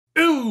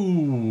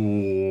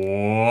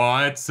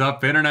What's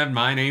up, Internet?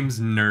 My name's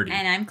Nerdy.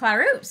 And I'm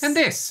Clarus. And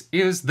this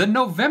is the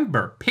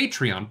November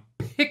Patreon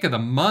Pick of the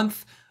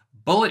Month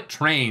Bullet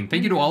Train.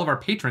 Thank you to all of our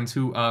patrons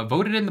who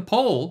voted in the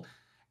poll.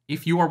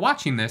 If you are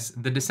watching this,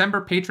 the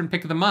December Patron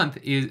Pick of the Month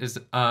is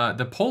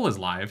the poll is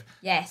live.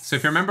 Yes. So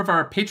if you're a member of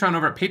our Patreon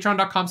over at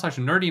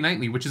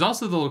patreon.com/nerdynightly, which is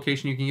also the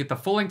location you can get the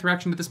full-length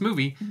reaction to this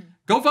movie,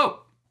 go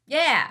vote.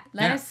 Yeah,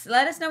 let us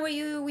know what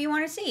you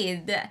want to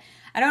see.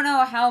 I don't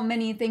know how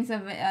many things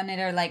on it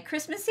are like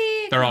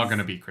Christmassy. They're all going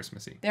to be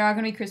Christmassy. They're all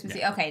going to be Christmassy.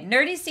 Yeah. Okay,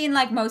 Nerdy's seen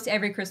like most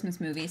every Christmas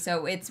movie,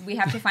 so we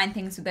have to find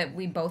things that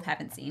we both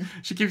haven't seen.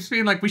 She keeps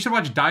being like, we should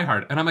watch Die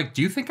Hard. And I'm like,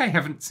 do you think I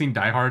haven't seen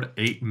Die Hard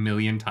 8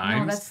 million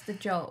times? No, that's the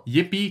joke.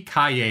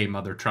 Yippee-ki-yay,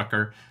 mother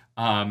trucker.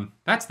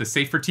 That's the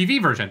safe for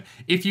TV version.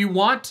 If you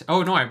want...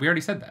 Oh, no, we already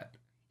said that.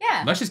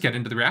 Yeah. Let's just get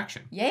into the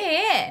reaction.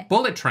 Yeah.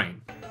 Bullet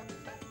Train.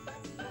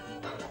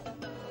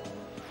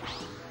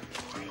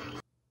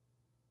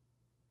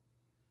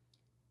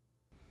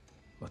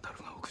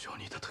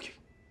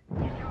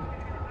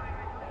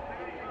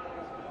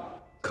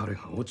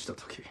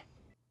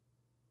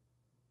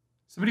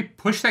 Somebody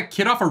push that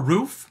kid off a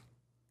roof?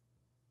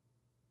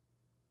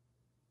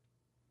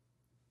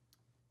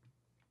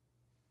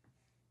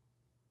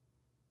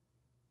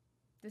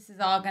 This is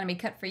all going to be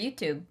cut for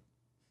YouTube.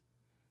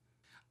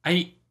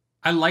 I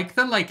like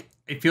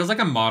it feels like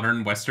a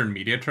modern Western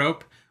media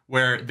trope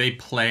where they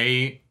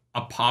play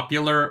a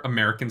popular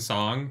American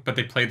song, but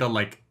they play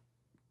the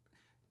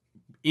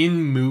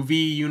in movie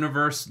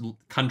universe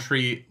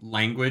country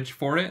language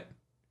for it.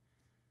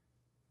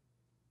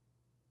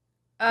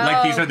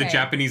 Oh, these are the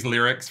Japanese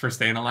lyrics for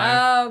Staying Alive.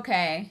 Oh,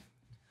 okay.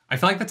 I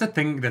feel like that's a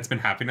thing that's been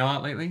happening a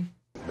lot lately.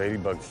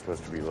 Ladybug's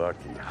supposed to be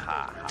lucky.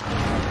 Ha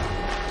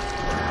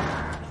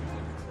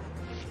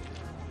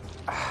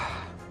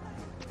ha.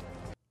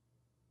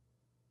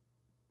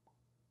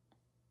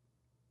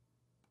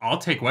 I'll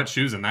take wet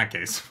shoes in that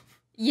case.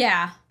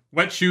 Yeah.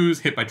 Wet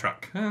shoes hit by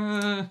truck.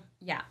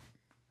 Yeah.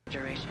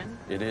 Duration?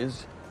 It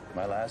is.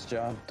 My last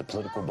job, the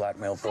political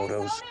blackmail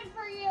photos.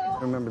 I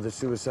remember the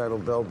suicidal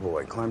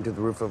bellboy climbed to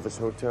the roof of his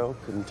hotel,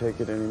 couldn't take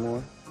it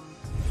anymore.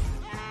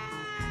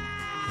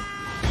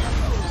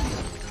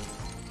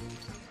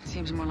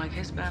 Seems more like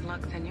his bad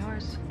luck than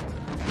yours.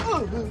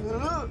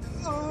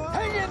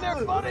 Hang in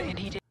there, buddy! And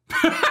he did.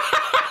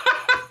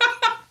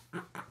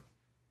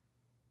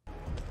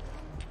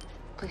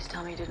 Please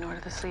tell me you didn't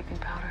order the sleeping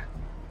powder.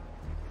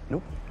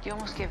 Nope. You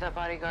almost gave that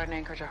bodyguard in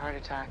Anchorage a heart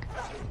attack.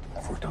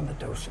 I've worked on the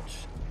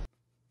dosage.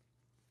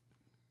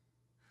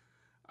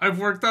 I've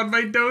worked on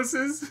my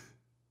doses.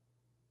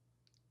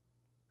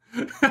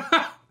 This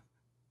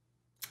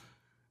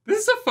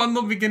is a fun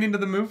little beginning to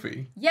the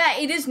movie. Yeah,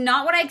 it is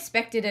not what I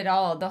expected at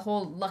all. The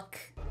whole luck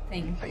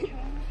thing. Hey!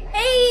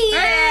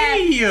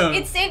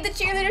 It saved the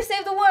cheerleader,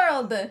 saved the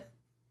world.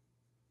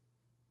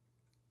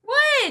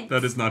 What?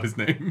 That is not his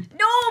name.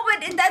 No,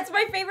 but that's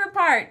my favorite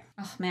part.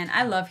 Oh man,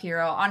 I love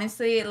Hero.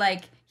 Honestly,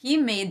 he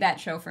made that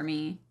show for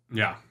me.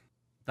 Yeah.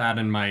 That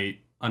and my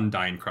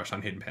undying crush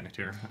on Hayden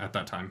Panettiere at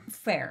that time.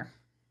 Fair.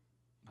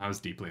 I was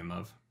deeply in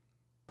love.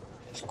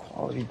 It's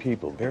quality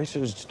people. Barry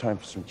says it's time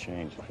for some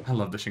change. I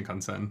love the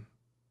Shinkansen.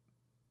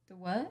 The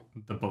what?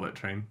 The bullet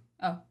train.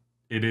 Oh.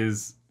 It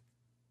is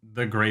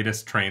the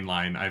greatest train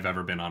line I've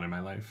ever been on in my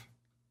life.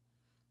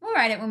 We'll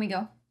ride it when we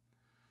go.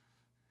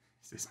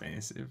 It's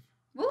expensive.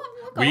 We'll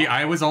go.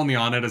 I was only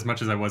on it as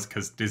much as I was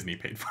because Disney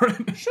paid for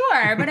it.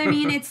 Sure, but I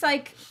mean, it's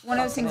like one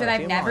of those things that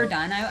I've never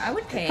done. I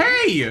would pay.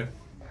 Hey!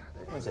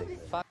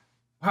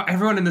 Wow,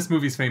 everyone in this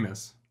movie is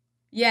famous.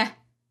 Yeah.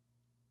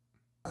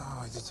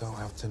 Oh, I just don't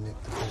have to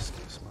nick the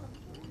biscuits, man.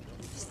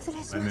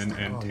 Lemon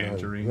and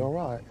tangerine. You're all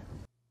right.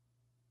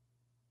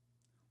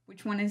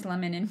 Which one is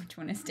lemon and which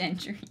one is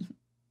tangerine?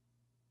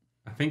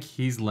 I think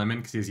he's lemon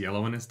because he has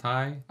yellow in his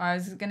tie. I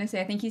was going to say,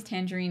 I think he's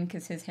tangerine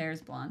because his hair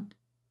is blonde.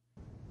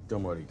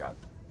 Don't worry, God.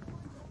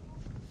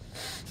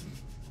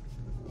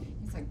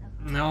 He's like,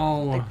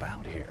 No. They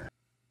bound here.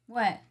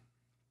 what?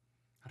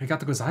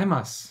 Arigato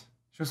gozaimasu.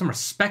 Show some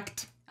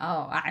respect.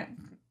 Oh,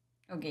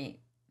 okay.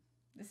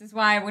 This is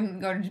why I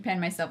wouldn't go to Japan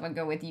myself. I'd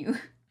go with you.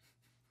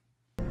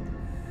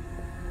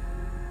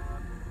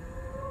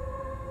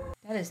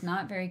 That is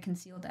not very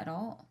concealed at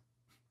all.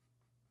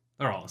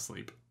 They're all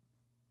asleep.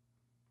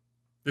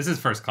 This is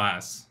first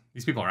class.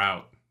 These people are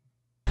out.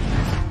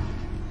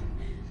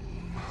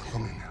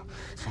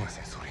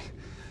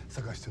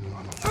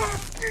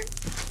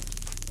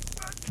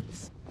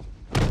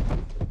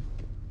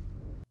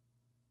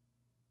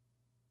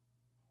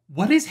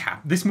 What is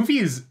happening? This movie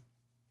is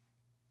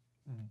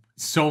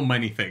so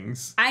many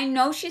things. I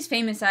know she's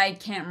famous. I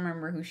can't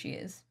remember who she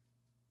is.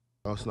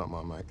 Oh, it's not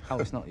my mic. Oh,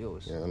 it's not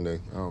yours? Yeah, I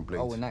don't bleed.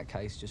 Oh, in that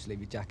case, just leave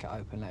your jacket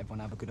open, let everyone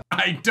have a good...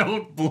 I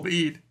don't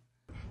bleed.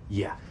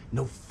 Yeah,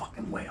 no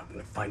fucking way I'm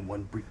gonna find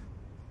one brief.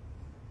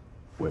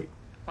 Wait,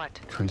 What?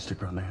 twin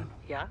sticker on the hand.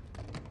 Yeah?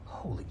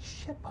 Holy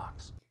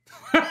shitbox.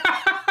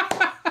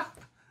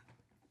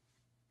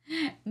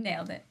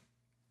 Nailed it.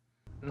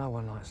 No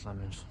one likes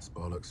lemons. It's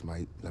bollocks,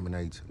 mate.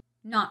 Lemonade.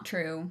 Not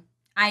true.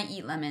 I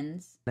eat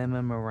lemons.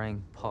 Lemon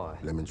meringue pie.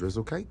 Lemon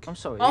drizzle cake? I'm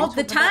sorry. All are you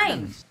the talking about time.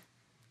 lemons?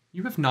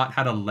 You have not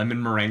had a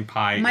lemon meringue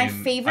pie My in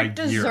favorite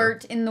a year.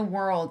 dessert in the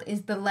world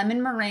is the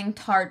lemon meringue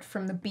tart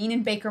from the Bean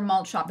and Baker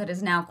malt shop that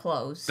is now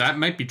closed. That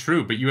might be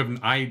true, but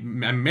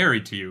I'm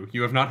married to you.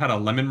 You have not had a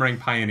lemon meringue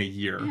pie in a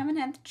year. I haven't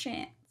had the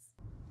chance.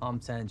 I'm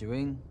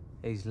tangerine.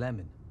 He's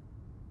lemon.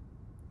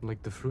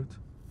 Like the fruit?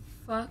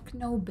 Fuck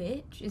no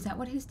bitch. Is that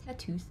what his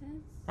tattoo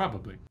says?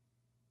 Probably.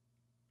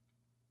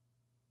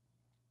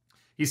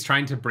 He's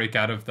trying to break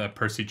out of the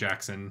Percy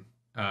Jackson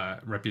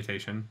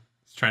reputation.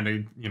 He's trying to,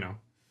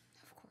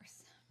 Of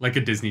course. like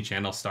a Disney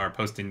Channel star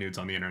posting nudes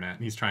on the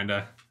internet. He's trying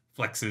to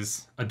flex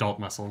his adult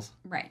muscles.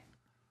 Right.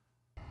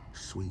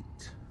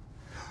 Sweet.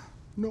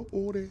 No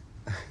order.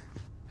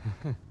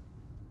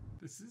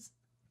 This is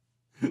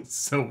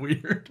so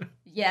weird.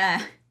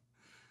 Yeah.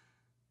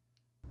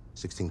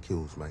 16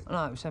 kills, mate.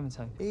 No, it was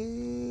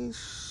 17.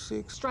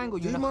 6. Strangle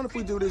you, Do you no. mind if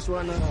we do this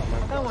right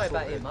now? Don't worry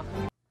about him, man.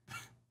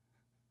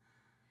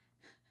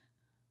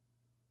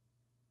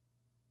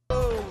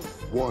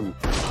 One.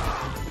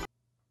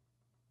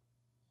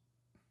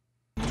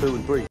 2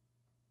 and 3.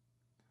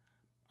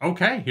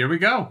 Okay, here we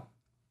go.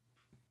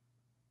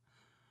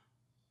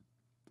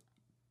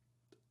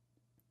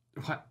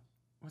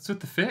 What's with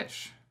the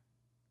fish?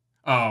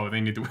 Oh,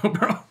 they need the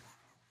wheelbarrow.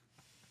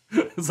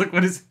 It's like,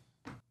 what is...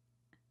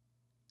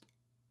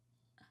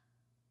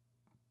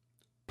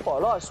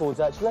 Quite like swords,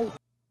 actually.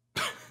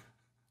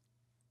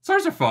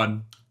 Swords are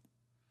fun.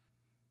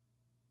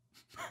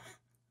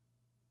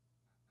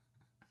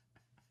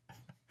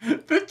 The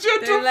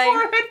gentle They're like-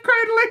 forehead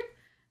cradling.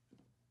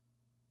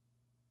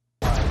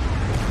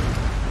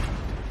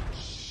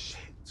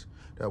 Shit.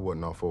 That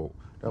wasn't our fault.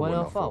 That Wasn't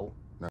wasn't our fault?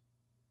 No.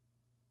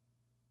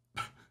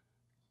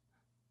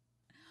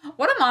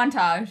 What a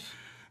montage.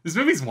 This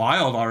movie's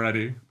wild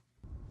already.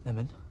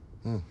 Lemon.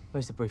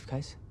 Where's the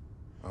briefcase?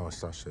 Oh,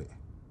 it's that shit.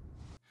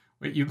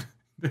 Wait,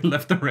 they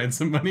left the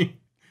ransom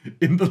money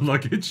in the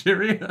luggage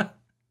area?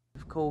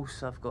 Of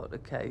course, I've got the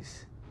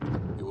case.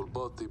 You will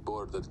both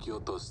board at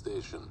Kyoto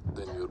Station,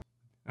 then you...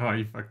 Oh,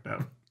 you fucked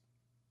up.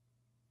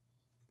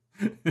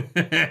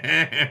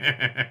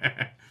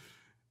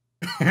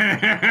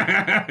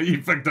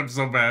 You fucked up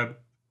so bad.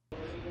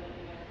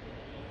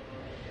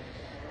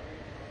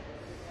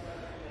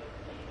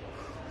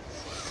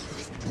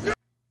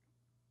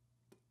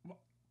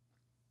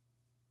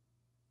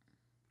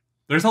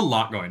 There's a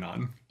lot going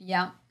on.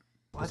 Yeah.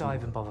 Why do I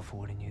even bother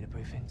forwarding you the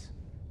briefings?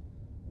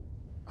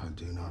 I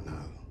do not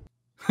know.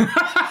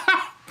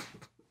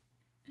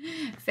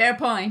 Fair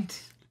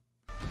point.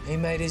 He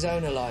made his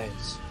own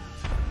alliance.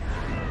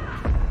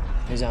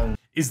 His own.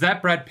 Is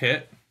that Brad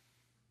Pitt?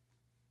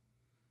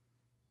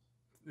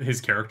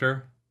 His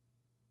character?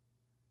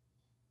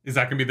 Is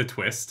that gonna be the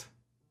twist?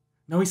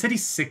 No, he said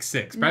he's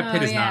 6'6". Brad No,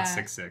 Pitt is yeah. not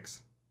 6'6".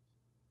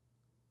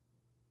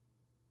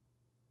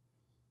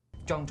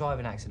 Drunk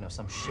driving accident or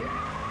some shit.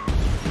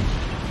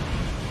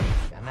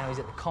 And now he's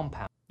at the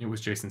compound. It was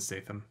Jason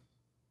Statham.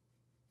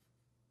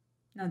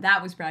 No,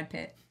 that was Brad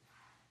Pitt.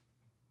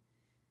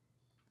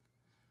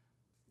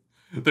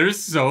 There's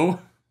so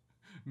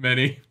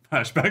many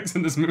flashbacks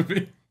in this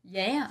movie.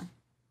 Yeah.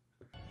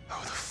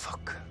 How the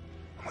fuck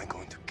am I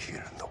going to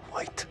kill the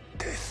White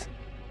Death?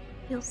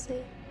 You'll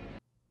see.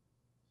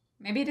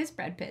 Maybe it is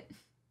Brad Pitt.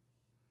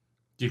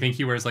 Do you think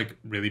he wears like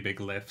really big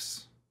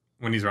lifts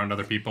when he's around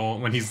other people?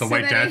 When he's the So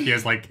White that Death, he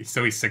has like,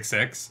 so he's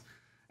 6'6",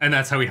 and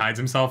that's how he hides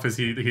himself. Is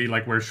he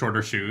like wears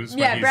shorter shoes? when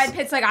Yeah, he's Brad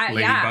Pitt's like,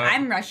 lady butt?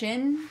 I'm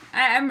Russian.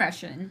 I'm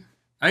Russian.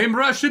 I am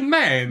Russian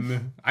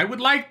man. I would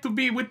like to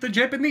be with the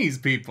Japanese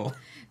people.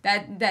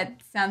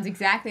 That sounds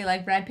exactly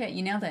like Brad Pitt.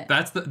 You nailed it.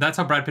 That's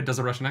how Brad Pitt does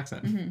a Russian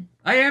accent. Mm-hmm.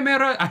 I am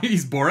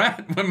he's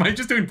Borat. Am I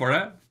just doing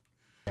Borat?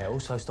 Yeah, it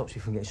also stops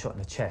you from getting shot in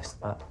the chest,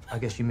 but I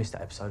guess you missed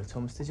that episode of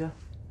Thomas, did you?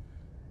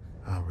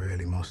 I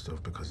really must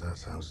have, because that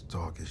sounds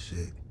dark as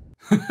shit.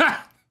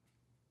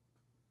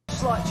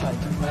 Slight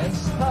change of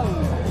pace.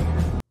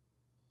 No.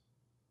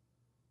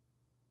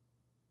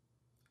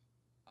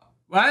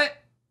 What?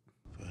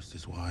 First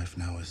his wife,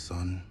 now his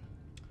son.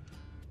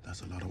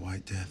 That's a lot of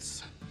white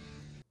deaths.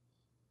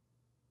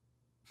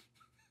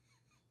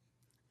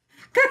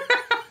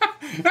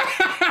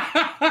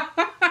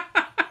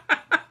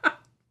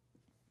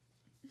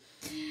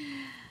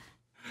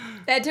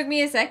 That took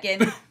me a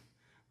second.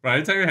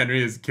 Brian Tyree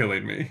Henry is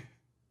killing me.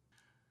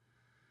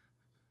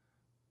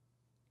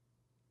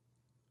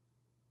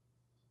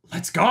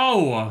 Let's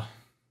go!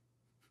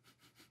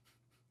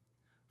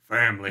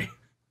 Family.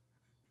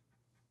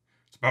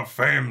 It's about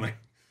family.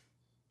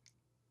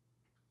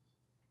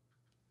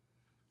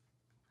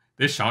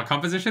 This shot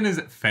composition is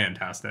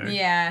fantastic.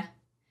 Yeah.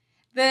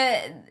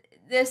 The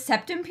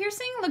septum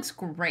piercing looks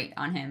great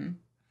on him.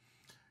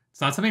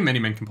 It's not something many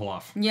men can pull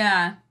off.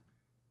 Yeah.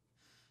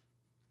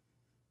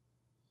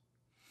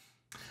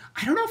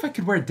 I don't know if I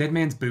could wear a dead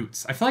man's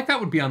boots. I feel like that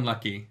would be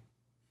unlucky.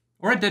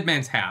 Or a dead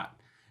man's hat.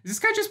 Is this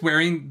guy just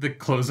wearing the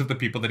clothes of the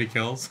people that he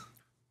kills?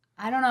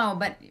 I don't know,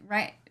 but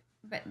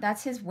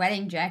that's his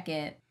wedding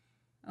jacket.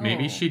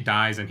 Maybe Oh. she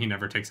dies and he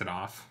never takes it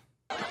off.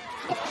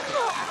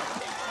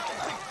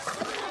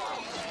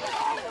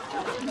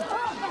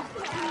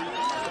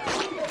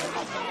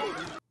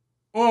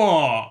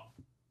 Oh.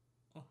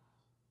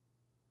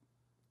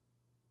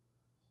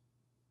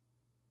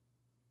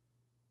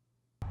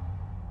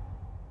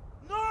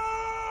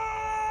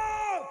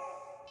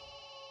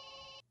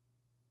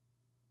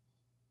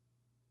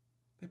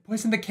 They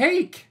poisoned the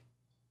cake.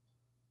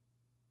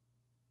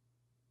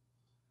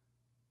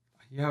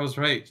 Yeah, I was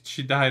right.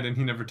 She died and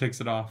he never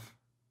takes it off.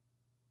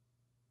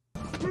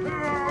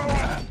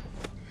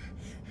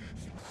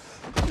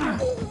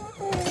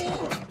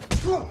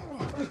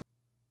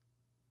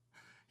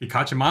 He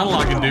caught you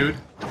monologuing, dude.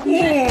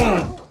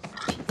 Oh!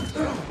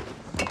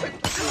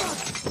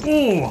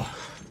 Oh!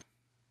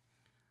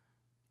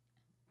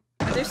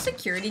 Are there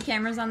security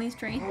cameras on these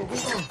trains?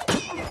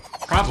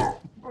 Probably.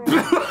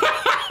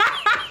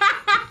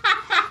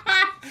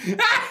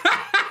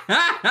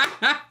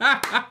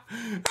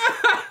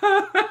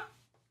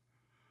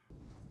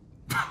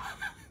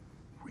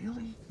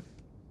 Really?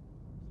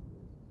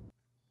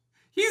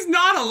 He's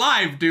not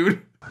alive,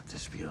 dude. Let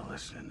this be a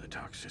lesson in the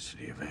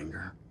toxicity of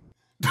anger.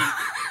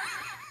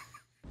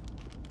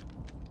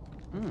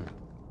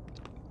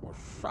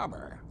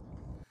 Wasabi.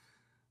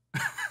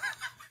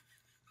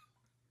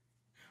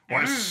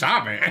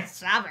 Wasabi.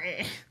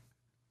 Sorry.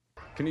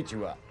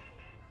 Konnichiwa.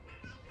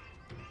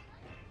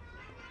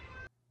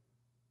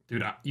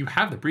 Dude, you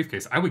have the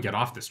briefcase. I would get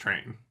off this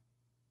train.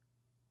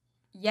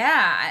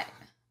 Yeah.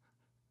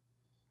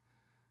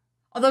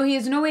 Although he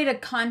has no way to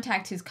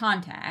contact his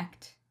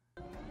contact.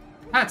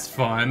 That's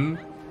fun.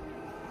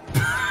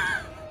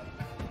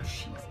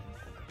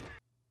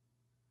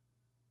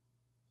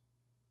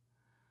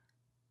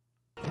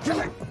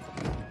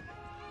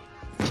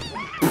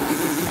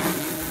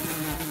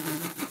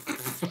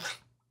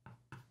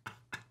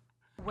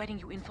 Wedding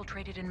you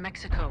infiltrated in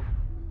Mexico.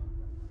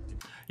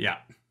 Yeah.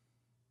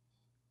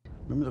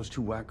 Remember those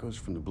two wackos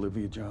from the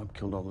Bolivia job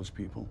killed all those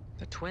people?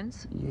 The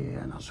twins?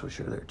 Yeah, not so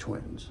sure they're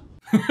twins.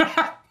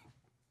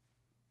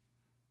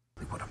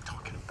 What I'm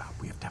talking about,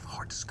 we have to have a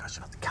hard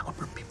discussion of the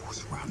caliber of people who are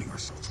surrounding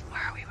ourselves. Why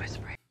are we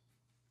whispering?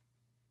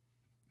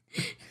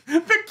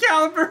 The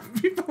caliber of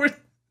people.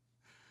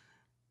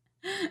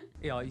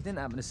 Yeah, you didn't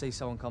happen to see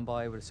someone come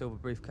by with a silver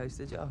briefcase,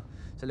 did you?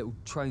 It's a little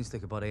train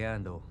sticker by the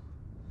handle.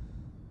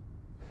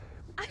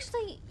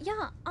 Actually,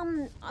 yeah,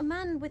 a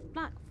man with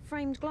black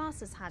framed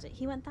glasses had it.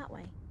 He went that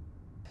way.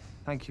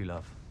 Thank you,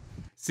 love.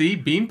 See,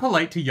 being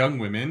polite to young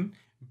women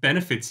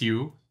benefits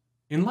you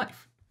in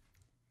life.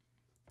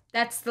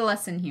 That's the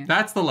lesson here.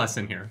 That's the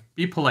lesson here.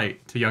 Be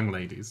polite to young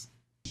ladies.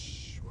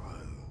 Bro,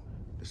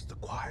 this is the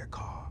quiet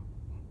car.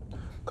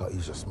 Gotta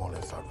use your small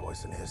inside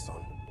voice in here,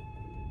 son.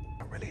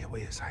 I really hear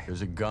what you're saying.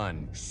 There's a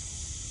gun.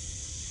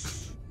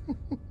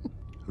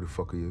 Who the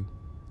fuck are you?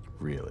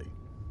 Really?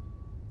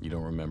 You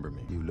don't remember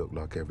me? You look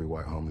like every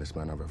white homeless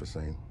man I've ever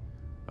seen.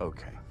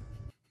 Okay.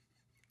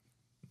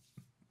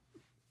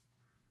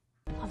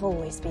 I've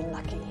always been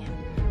lucky.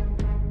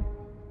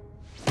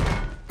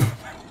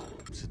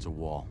 It's a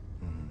wall.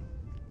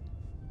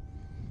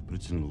 But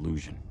it's an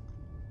illusion.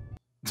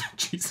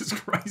 Jesus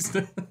Christ.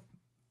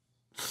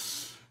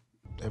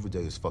 Every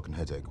day is fucking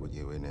headache with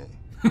you in it.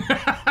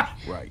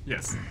 Right.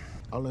 Yes.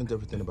 I learned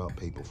everything about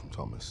people from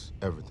Thomas.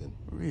 Everything.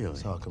 Really?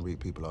 That's how I can read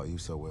people like you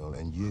so well.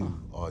 And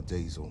you are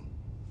Diesel.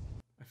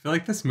 I feel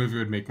like this movie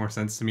would make more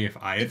sense to me if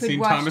I had If we'd seen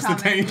watched Thomas the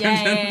Tank Yeah,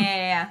 Engine.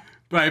 yeah.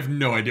 But I have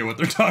no idea what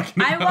they're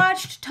talking I about.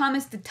 watched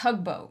Thomas the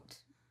Tugboat.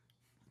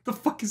 The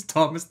fuck is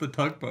Thomas the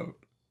Tugboat?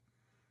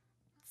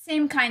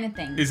 Same kind of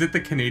thing. Is it the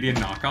Canadian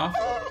knockoff?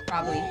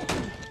 Probably.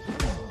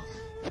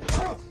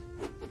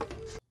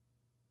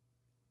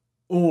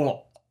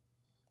 Oh.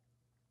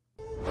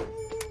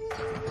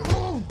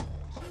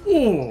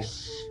 Oh.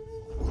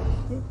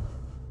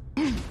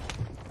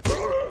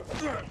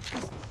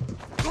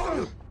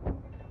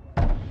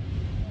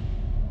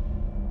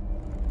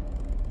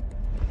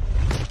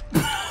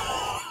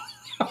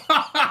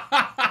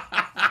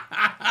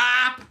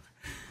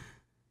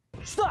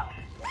 Stop!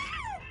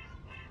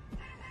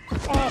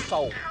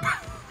 Arsehole!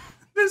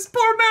 This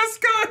poor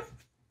mascot!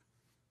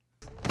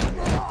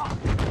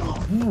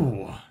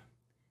 Ooh.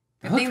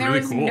 I think there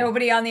really was cool.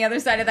 nobody on the other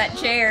side of that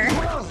chair.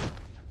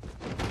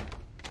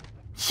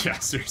 Yeah,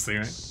 seriously,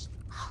 right?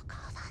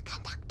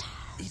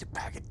 Eat a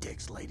bag of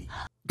dicks, lady.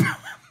 I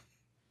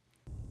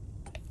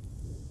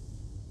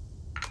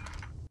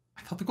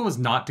thought the goal was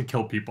not to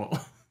kill people.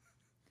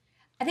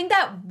 I think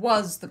that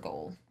was the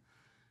goal.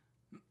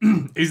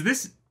 Is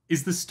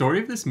the story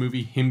of this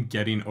movie him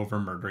getting over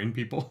murdering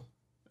people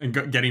and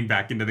getting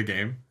back into the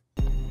game?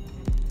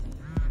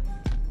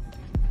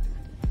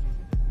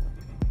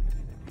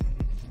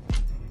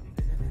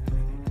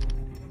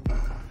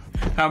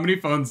 How many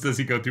phones does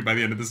he go through by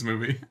the end of this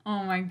movie?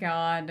 Oh my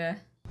god.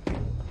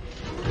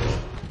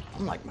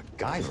 I'm like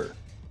MacGyver.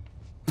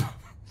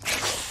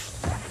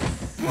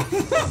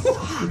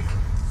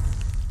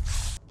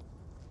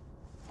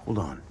 Hold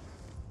on.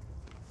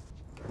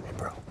 Hey,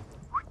 bro.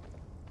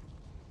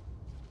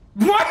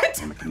 What?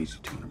 I can use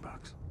 $200.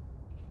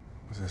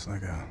 Was this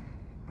like a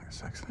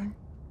sex thing?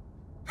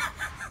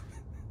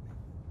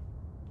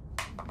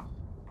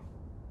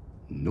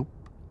 Nope.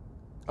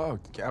 Oh,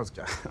 I was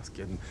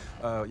kidding.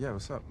 Yeah,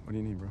 what's up? What do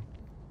you need, bro?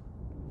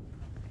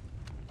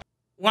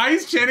 Why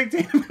is Channing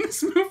Tatum in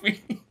this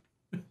movie?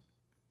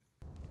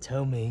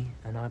 Tell me,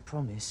 and I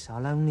promise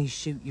I'll only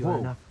shoot you Whoa,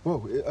 enough.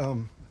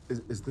 whoa,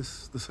 is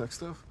this the sex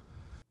stuff?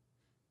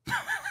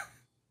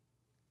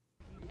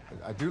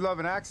 I do love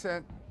an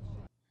accent.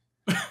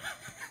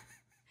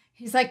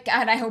 He's like,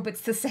 God, I hope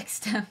it's the sex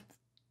stuff.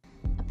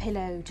 A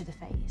pillow to the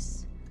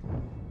face.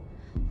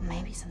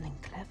 Maybe something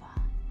clever.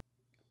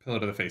 Pillow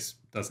to the face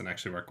doesn't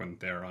actually work when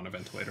they're on a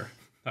ventilator.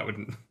 That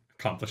wouldn't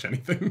accomplish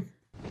anything.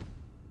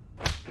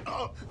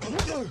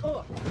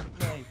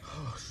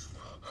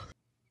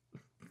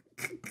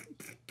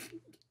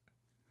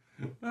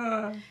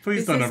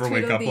 Please don't ever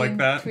wake up like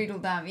that.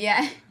 Tweedledum,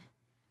 yeah.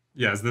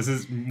 Yes, this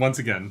is, once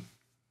again.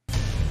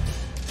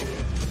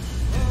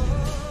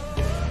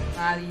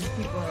 Wow, these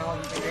people are all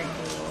very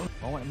cool.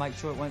 I want to make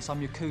sure it weren't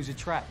some Yakuza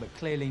trap, but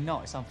clearly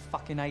not. It's some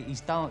fucking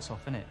 80s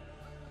dance-off, innit?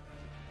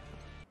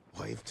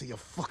 Wave to your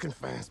fucking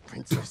fans,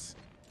 princess.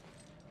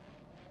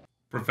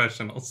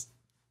 Professionals.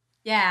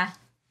 Yeah.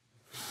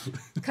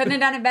 Couldn't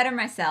have done it better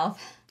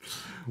myself.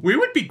 We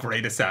would be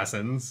great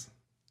assassins.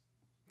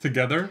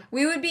 Together.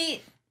 We would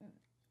be...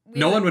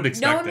 No one would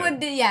expect it. No one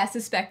would, yeah,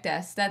 suspect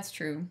us. That's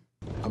true.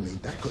 I mean,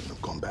 that couldn't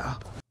have gone better.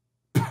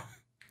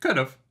 Could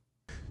have.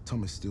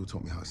 Thomas still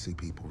taught me how to see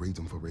people, read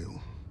them for real.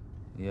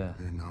 Yeah.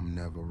 And I'm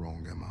never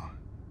wrong, am I?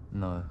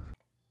 No.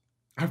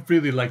 I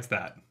really liked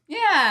that.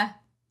 Yeah.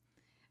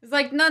 It's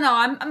like, no,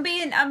 I'm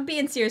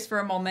being serious for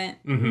a moment.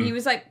 Mm-hmm. And he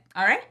was like,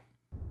 all right.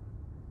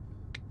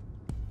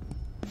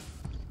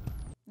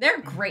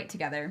 They're great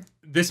together.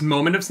 This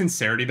moment of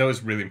sincerity, though,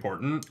 is really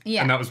important.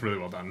 Yeah. And that was really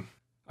well done.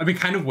 I've been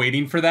kind of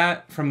waiting for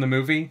that from the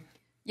movie.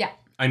 Yeah.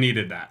 I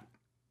needed that.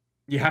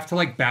 You have to,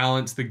 like,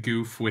 balance the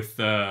goof with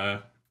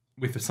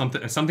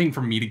something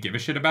for me to give a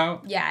shit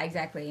about. Yeah,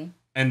 exactly.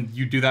 And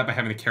you do that by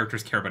having the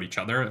characters care about each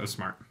other. It was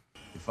smart.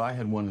 If I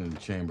had one in the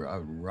chamber, I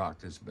would rock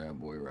this bad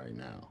boy right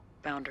now.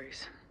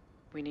 Boundaries.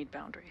 We need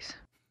boundaries.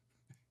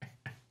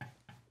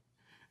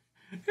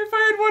 If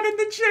I had one in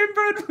the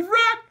chamber, I'd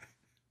rock.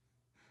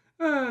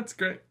 Oh, that's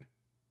great.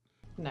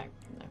 No.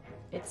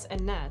 It's a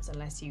net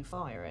unless you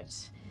fire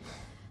it.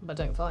 But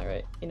don't fire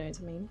it, you know what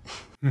I mean?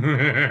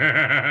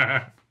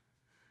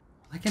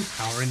 Like an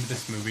hour into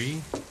this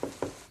movie.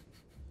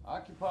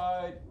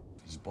 Occupied.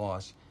 His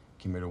boss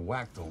came here to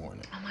whack the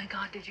Hornet. Oh my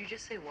god, did you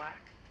just say whack?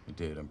 He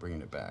did. I'm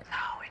bringing it back.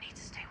 No, it needs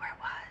to stay where it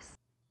was.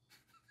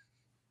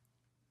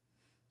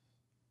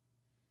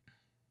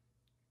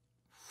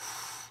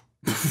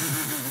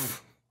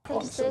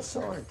 I'm so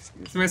sorry.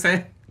 Excuse me,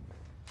 say.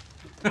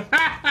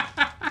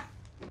 I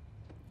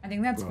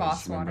think that's Bro, I boss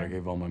just remember I water.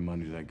 gave all my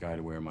money to that guy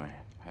to wear my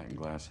hat and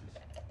glasses.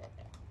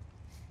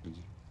 Did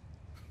you?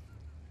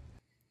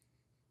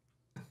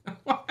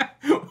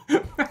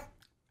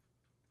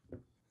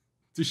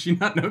 Does she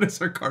not notice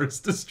her car is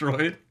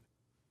destroyed?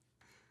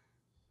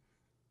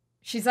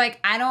 She's like,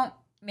 I don't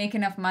make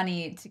enough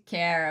money to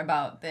care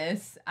about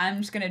this.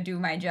 I'm just gonna do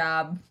my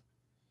job.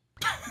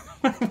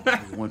 You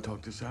want to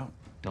talk this out?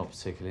 Not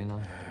particularly, no.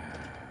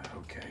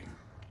 Okay.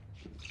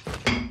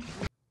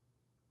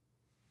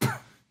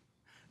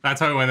 That's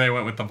how when they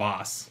went with the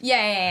boss.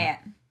 Yeah.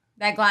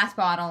 That glass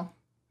bottle.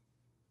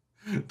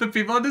 The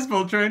people on this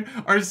boat train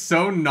are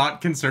so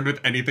not concerned with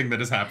anything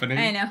that is happening.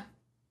 I know.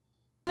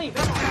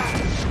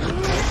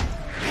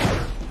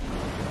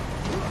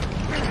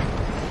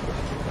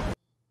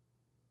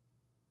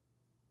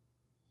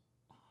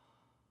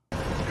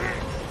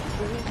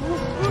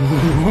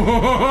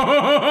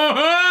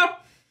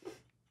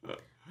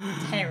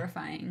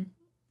 Terrifying.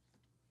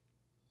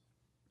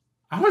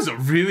 That was a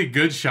really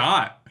good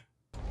shot.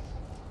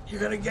 You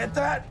gonna get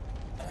that?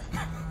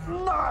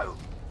 No!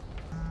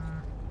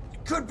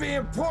 It could be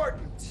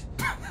important.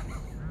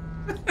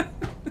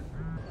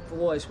 For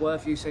what it's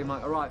worth, you seem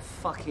like a right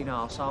fucking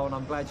arsehole, and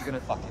I'm glad you're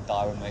gonna fucking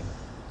die with me.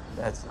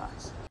 That's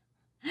nice.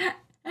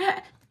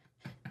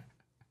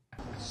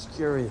 Just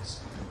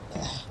curious. Do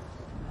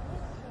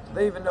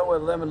they even know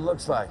what lemon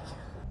looks like?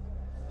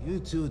 You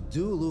two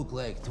do look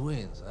like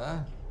twins, huh?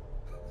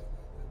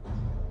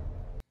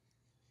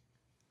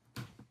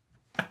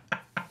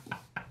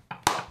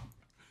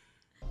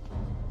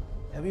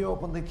 Have you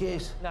opened the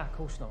case? Nah, of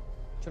course not.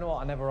 Do you know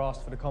what? I never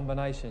asked for the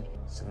combination.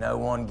 So no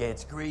one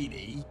gets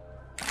greedy.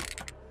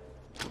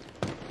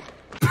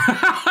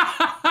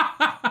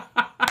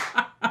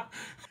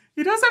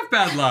 He does have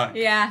bad luck.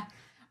 Yeah.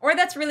 Or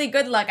that's really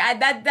good luck.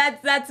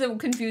 That's a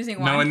confusing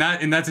one. No,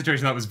 in that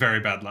situation, that was very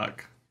bad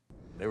luck.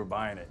 They were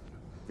buying it.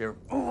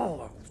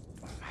 Oh,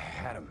 I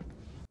had him.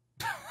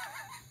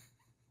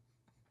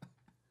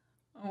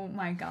 Oh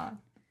my god.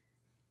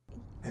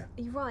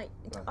 You're right.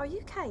 Are you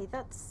okay?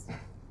 That's...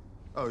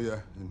 Oh,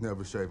 yeah. You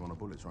never shave on a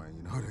bullet train,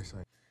 you know what they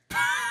say.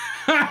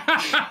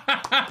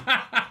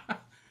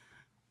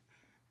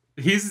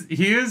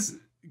 He is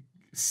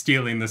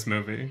stealing this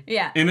movie.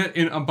 Yeah. In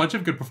a bunch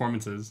of good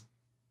performances.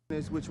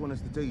 Which one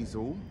is the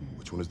diesel?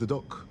 Which one is the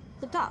duck?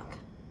 The duck.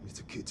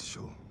 It's a kid's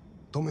show.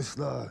 Thomas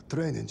la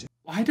training.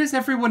 Why does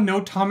everyone know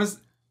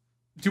Thomas?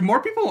 Do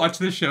more people watch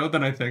this show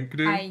than I think,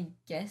 dude? I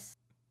guess.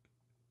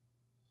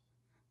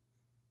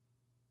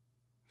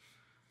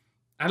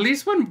 At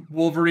least when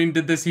Wolverine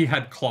did this, he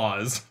had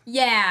claws.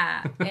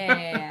 Yeah.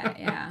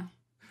 Yeah.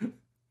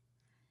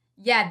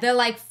 Yeah, the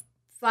like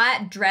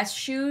flat dress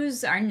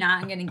shoes are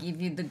not gonna give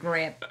you the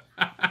grip.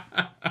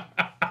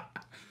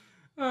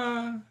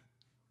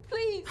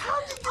 Please. How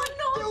did you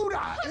do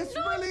that? It's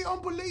really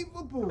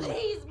unbelievable.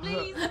 Please.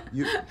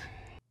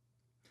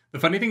 The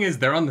funny thing is,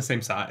 they're on the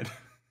same side.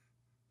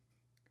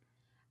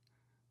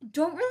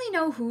 Don't really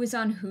know who is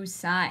on whose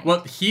side.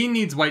 Well, he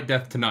needs White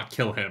Death to not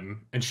kill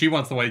him, and she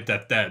wants the White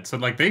Death dead. So,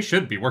 like, they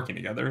should be working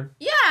together.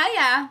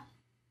 Yeah.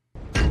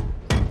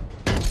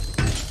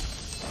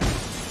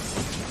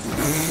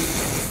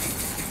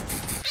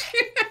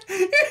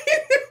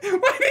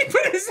 Why did he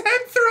put his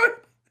head through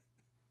it?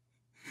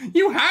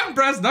 You have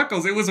brass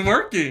knuckles. It was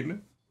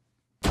working.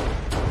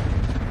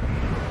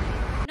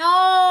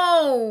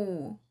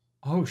 No.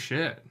 Oh,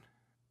 shit.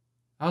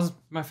 That was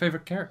my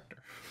favorite character.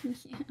 Yeah.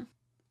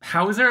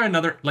 How is there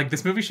another... Like,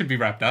 this movie should be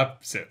wrapped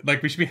up soon.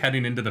 Like, we should be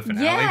heading into the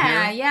finale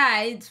here.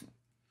 Yeah. It's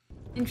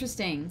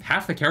interesting.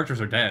 Half the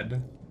characters are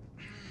dead.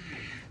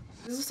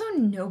 There's also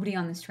nobody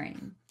on this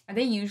train. Are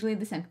they usually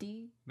this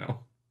empty?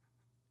 No.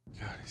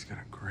 God, he's got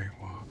a great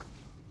walk.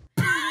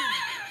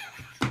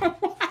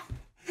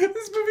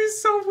 This movie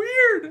is so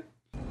weird.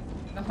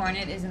 The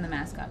Hornet is in the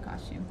mascot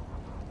costume.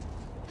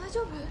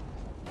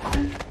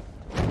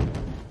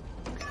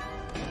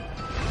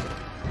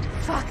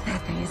 Fuck,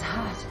 that thing is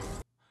hot.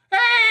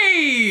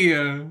 Hey!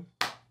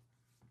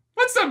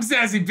 What's up,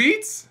 Sassy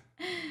Beats?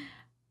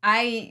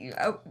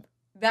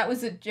 That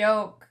was a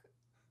joke.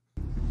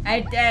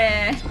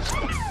 Pastry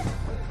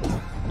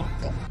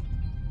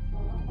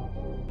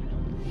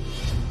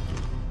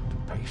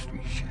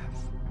chef.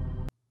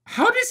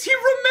 How does he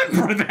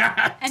remember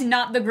that? And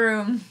not the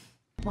groom.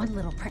 One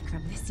little prick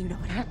from this, you know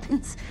what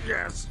happens?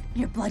 Yes.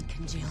 Your blood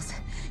congeals,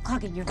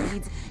 clogging your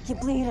veins. You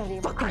bleed out of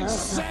your fucking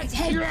said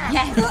Hey,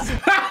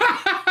 yes.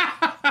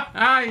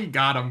 I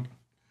got him.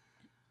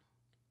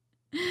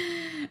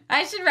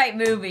 I should write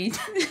movies.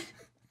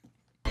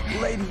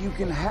 Lady, you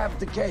can have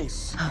the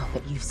case. Oh,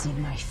 but you've seen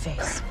my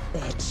face,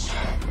 bitch.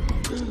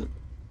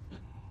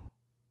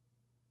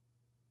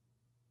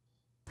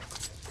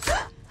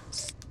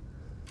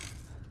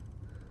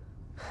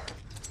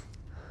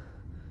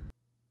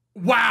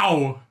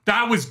 Wow,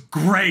 that was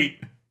great.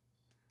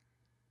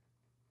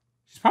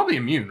 She's probably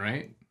immune,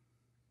 right?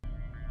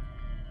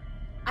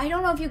 I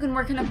don't know if you can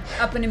work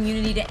up an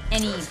immunity to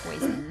any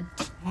poison.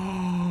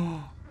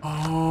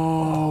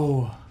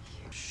 Oh.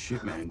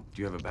 Shit, man.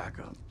 Do you have a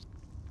backup?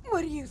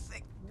 What do you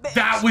think, bitch?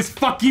 That was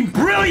fucking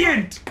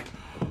brilliant!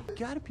 You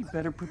gotta be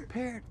better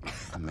prepared.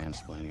 I'm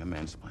mansplaining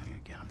again.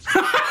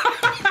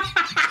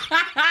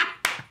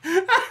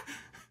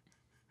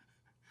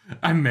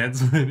 I'm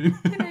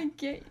mansplaining. Can I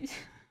get you?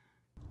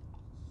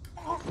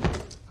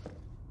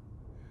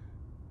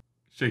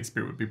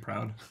 Shakespeare would be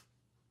proud.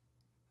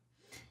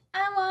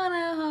 I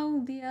wanna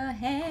hold your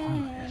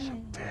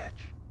hand. Bitch.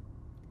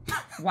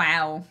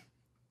 Wow.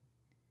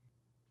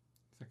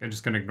 It's like I'm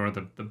just gonna ignore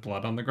the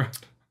blood on the ground.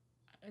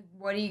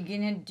 What are you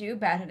gonna do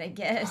about it, I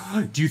guess?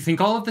 Do you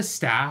think all of the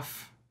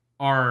staff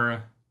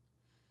are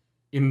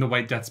in the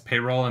White Death's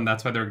payroll and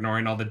that's why they're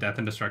ignoring all the death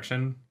and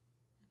destruction?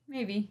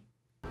 Maybe.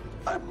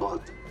 I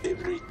bought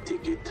every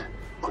ticket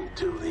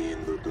until the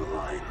end of the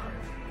line.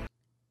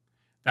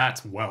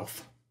 That's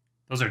wealth.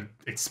 Those are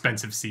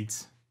expensive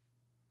seats.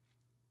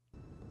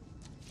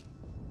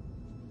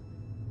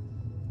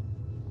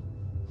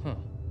 Are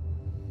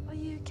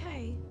you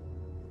okay?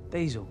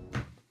 Diesel.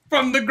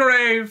 From the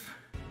grave!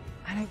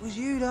 And it was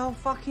you the whole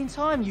fucking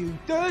time, you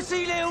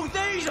dirty little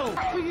Diesel!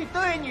 What are you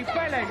doing, you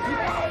felon?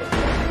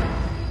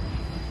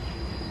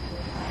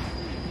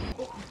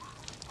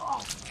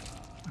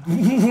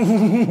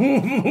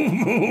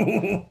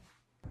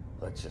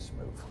 Let's just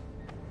move.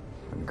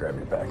 Let me grab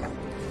your bag.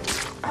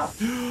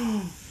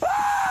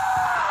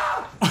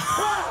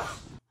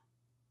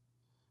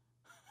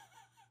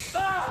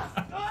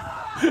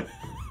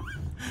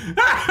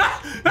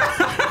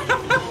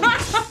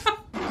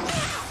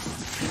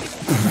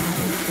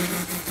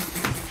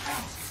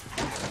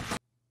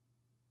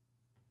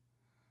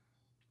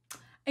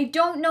 I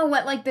don't know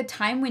what like the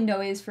time window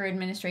is for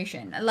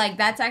administration. Like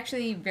that's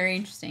actually very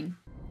interesting.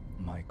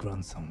 My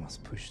grandson was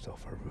pushed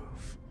off a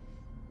roof.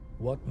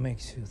 What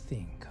makes you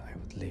think I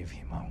would leave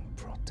him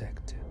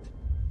unprotected?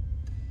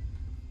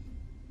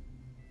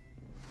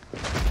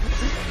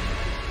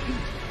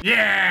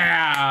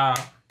 Yeah!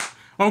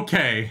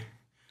 Okay.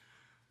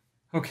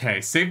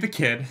 Okay, save the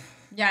kid.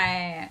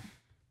 Yeah.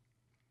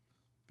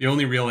 The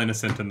only real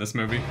innocent in this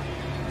movie.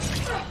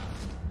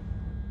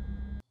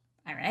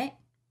 All right.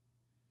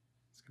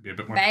 It's gonna be a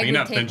bit more Bag would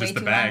cleanup take than way just the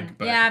too bag, long.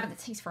 but Yeah, but it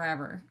takes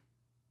forever.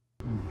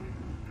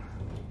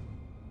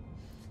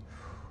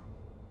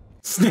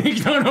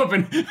 Snake, don't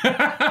open.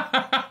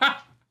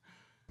 A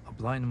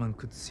blind man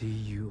could see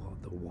you are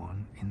the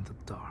one in the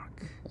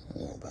dark.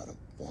 Oh, about a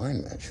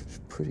blind man, she was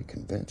pretty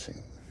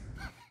convincing.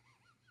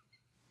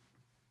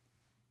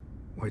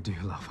 Why do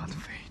you laugh at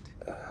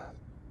fate?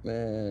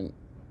 Man,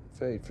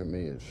 fate for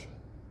me is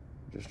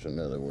just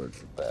another word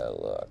for bad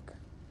luck.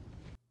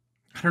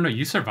 I don't know.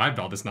 You survived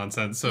all this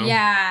nonsense, so...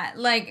 Yeah,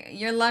 like,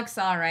 your luck's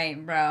all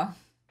right, bro.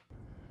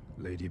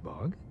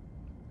 Ladybug?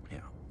 Yeah.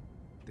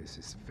 This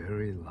is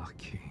very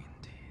lucky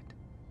indeed.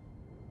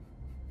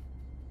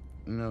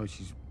 No,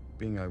 she's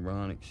being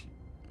ironic.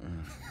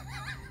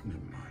 Never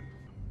mind.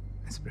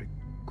 It's very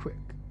quick.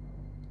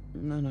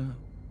 No.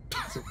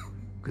 It's a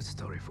good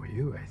story for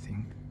you, I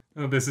think.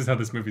 Oh, this is how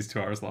this movie's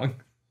 2 hours long.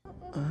 I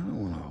don't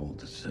want to hold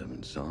the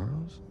 7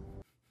 sorrows.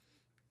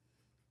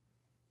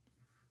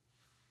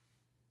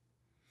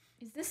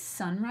 Is this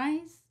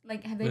sunrise?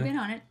 Like, have they been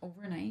on it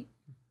overnight?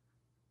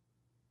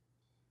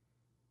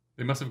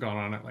 They must have gone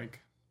on at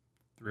like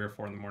 3 or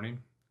 4 in the morning.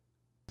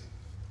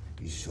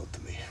 You showed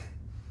to me.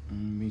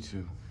 Me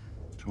too.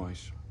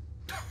 Twice.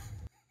 I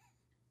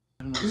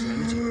don't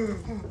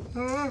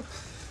understand.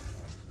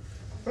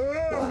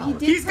 Oh,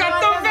 He's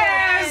got the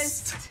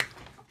vest!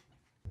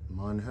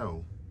 Mine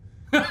hell.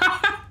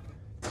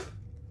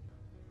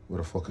 Where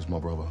the fuck is my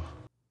brother?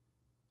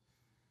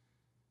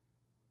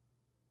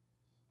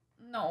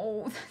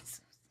 No, that's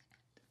so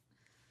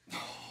sad.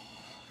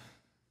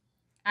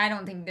 I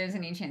don't think there's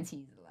any chance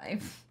he's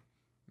alive.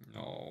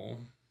 No.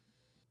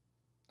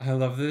 I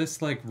love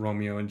this, like,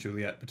 Romeo and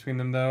Juliet between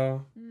them,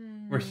 though.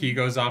 Where he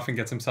goes off and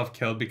gets himself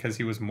killed because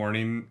he was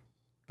mourning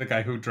the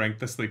guy who drank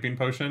the sleeping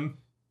potion.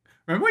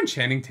 Remember when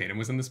Channing Tatum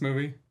was in this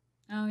movie?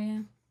 Oh, yeah.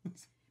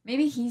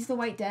 Maybe he's the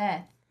White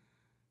Death.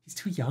 He's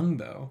too young,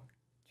 though.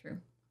 True.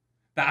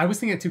 I was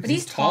thinking it, too, because But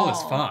he's tall as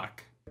tall.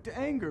 fuck. The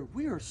anger,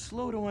 we are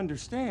slow to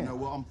understand. Yeah,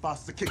 well, I'm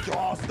fast to kick your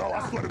ass, though.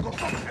 I swear to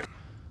God.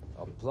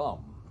 A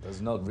plum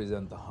does not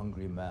resent the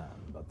hungry man,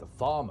 but the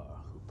farmer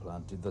who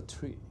planted the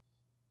tree.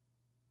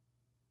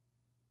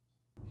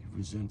 He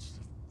resents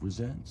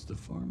the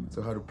farmer.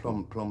 So how do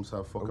plums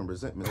have fucking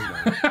resentment?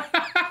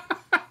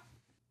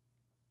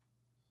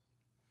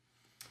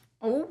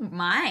 Oh,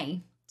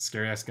 my.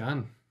 Scary ass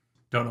gun.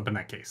 Don't open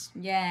that case.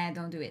 Yeah,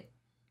 don't do it.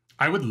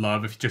 I would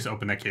love if you just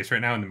opened that case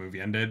right now and the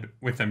movie ended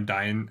with them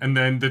dying, and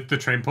then the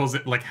train pulls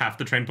it, like half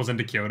the train pulls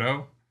into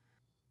Kyoto.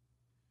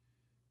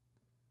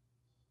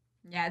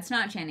 Yeah, it's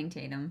not Channing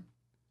Tatum.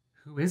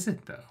 Who is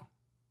it, though?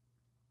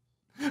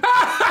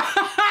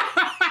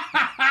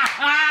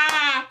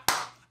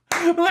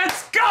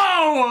 Let's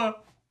go!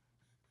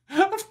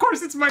 Of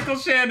course it's Michael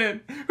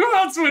Shannon. Who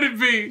else would it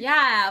be?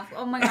 Yeah,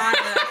 oh my god,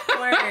 of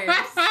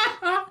course.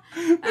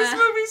 This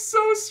movie's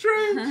so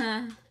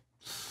strange.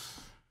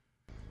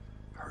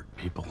 Hurt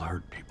people.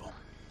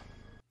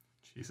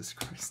 Jesus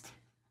Christ.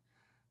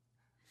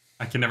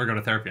 I can never go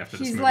to therapy after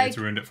this He's movie. like, It's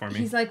ruined it for me.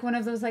 He's like one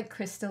of those like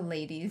crystal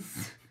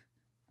ladies.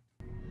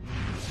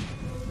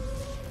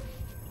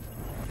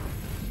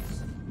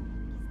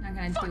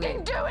 Not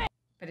gonna do it.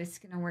 But it's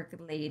gonna work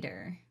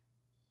later.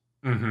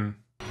 Mm-hmm.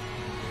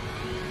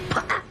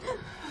 All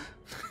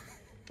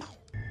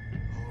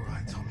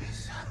right,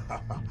 Thomas.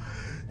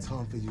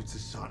 Time for you to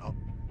shut up.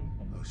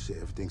 Oh shit,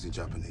 everything's in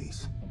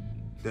Japanese.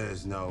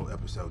 There's no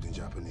episode in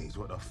Japanese.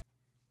 What the f?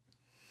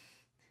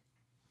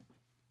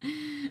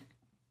 You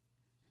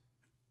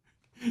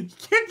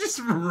can't just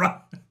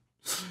run.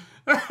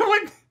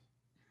 Like,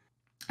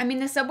 I mean,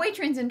 the subway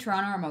trains in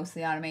Toronto are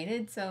mostly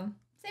automated, so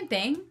same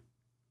thing.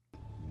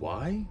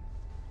 Why?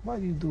 Why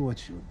do you do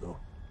what you do?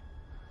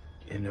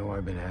 You know,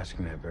 I've been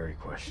asking that very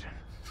question.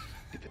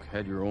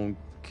 Had your own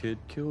kid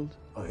killed?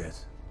 Oh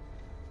yes.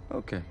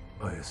 Okay.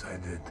 Oh yes, I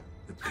did.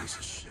 The piece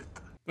of shit.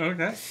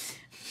 okay.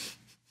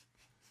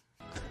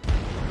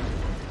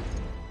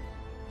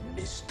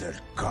 Mr.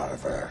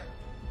 Carver.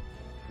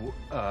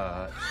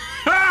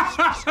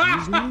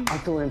 Excuse me? I'll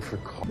go in for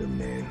call. The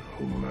man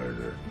who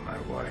murdered my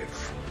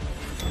wife.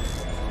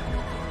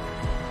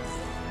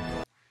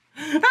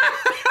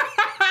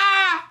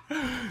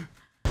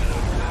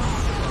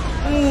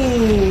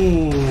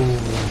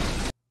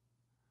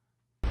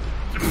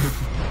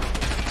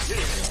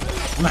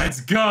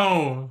 Let's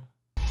go.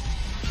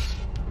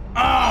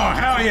 Oh,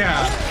 hell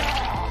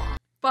yeah.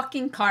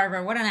 Fucking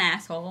Carver, what an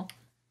asshole.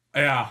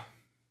 Yeah.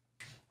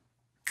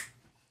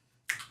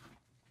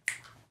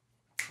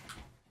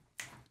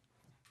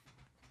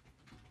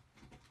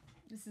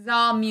 This is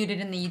all muted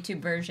in the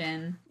YouTube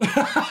version.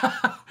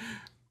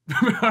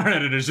 Our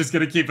editor's just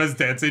gonna keep us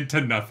dancing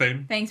to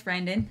nothing. Thanks,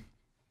 Brandon.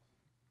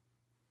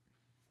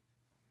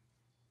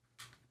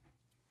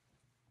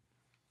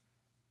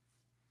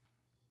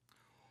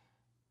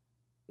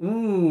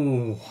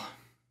 Ooh.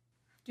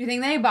 Do you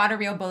think they bought a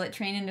real bullet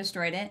train and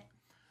destroyed it?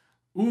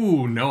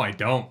 Ooh, no, I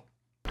don't.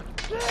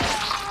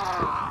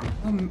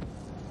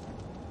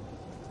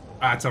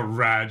 That's a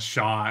rad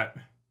shot.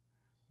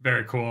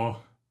 Very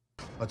cool.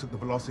 I took the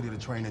velocity of the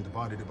train and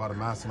divided it by the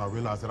mass, and I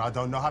realized that I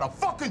don't know how to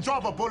fucking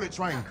drive a bullet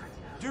train.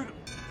 Dude.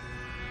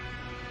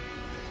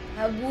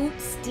 The Whoop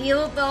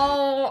steel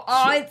though.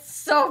 Oh, it's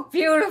so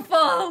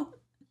beautiful.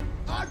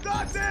 I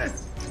got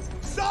this!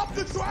 Stop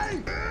the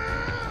train!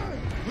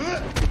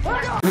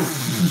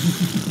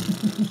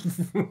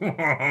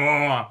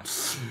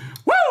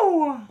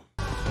 Woo!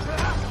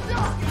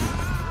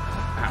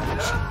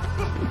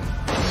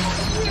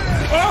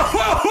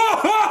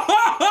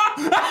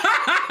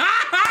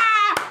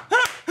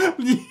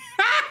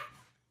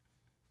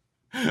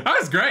 That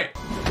was great.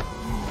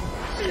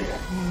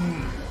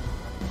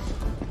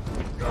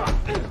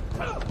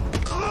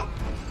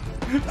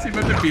 So you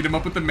meant to beat him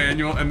up with the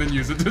manual and then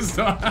use it to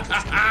stop.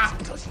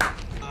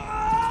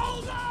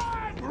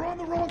 We're on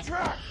the wrong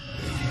track.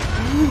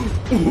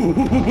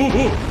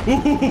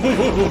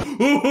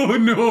 Oh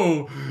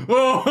no!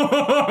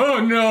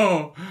 Oh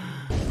no!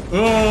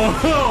 Oh!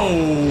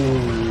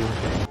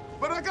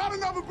 But I got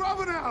another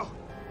brother now.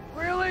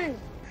 Really?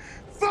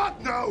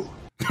 Fuck no.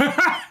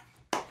 I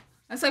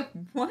was like,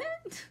 what?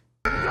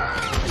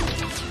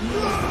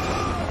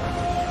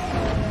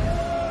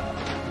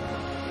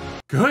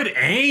 Good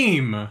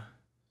aim.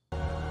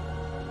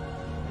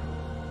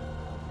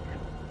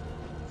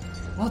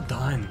 Well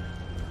done.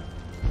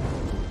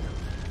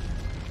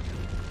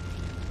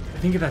 I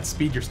think at that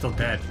speed you're still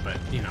dead, but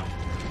you know.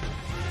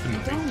 It's a I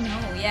movie. don't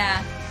know,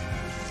 yeah.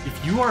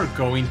 If you are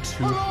going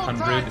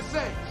 200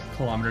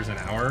 kilometers an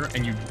hour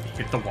and you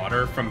hit the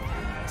water from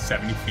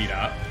 70 feet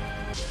up.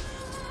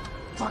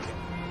 Fuck it.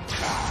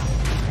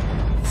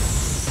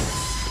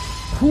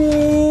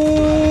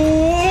 Whoa!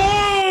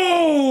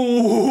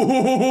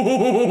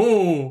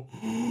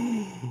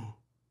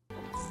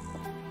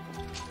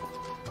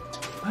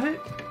 What?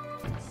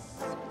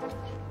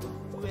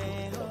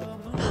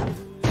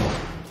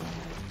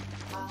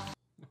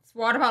 This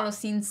water bottle's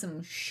seen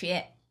some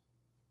shit.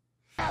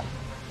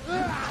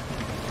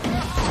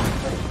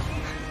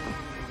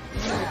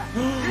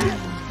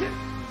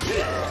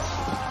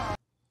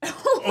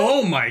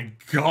 Oh my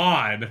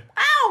god!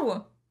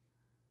 Ow!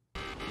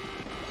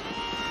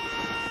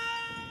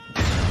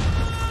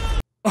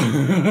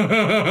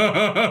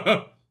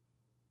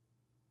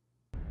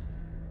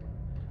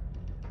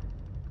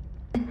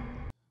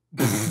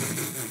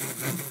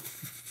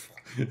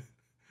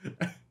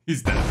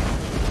 He's dead.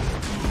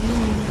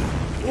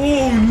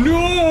 Oh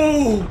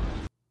no!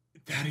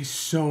 That is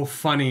so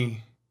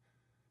funny.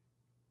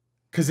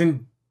 Because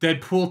in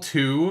Deadpool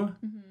 2,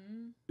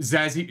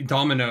 Zazie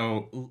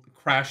Domino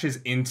crashes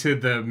into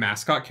the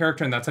mascot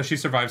character, and that's how she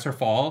survives her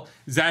fall.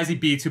 Zazie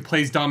Beetz, who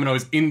plays Domino,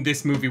 is in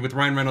this movie with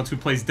Ryan Reynolds, who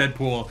plays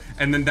Deadpool,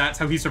 and then that's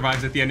how he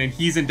survives at the end, and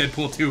he's in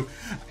Deadpool 2.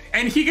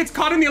 And he gets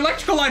caught in the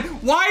electrical line.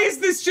 Why is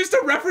this just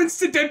a reference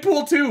to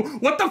Deadpool 2?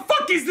 What the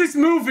fuck is this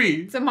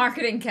movie? It's a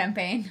marketing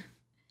campaign.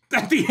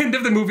 At the end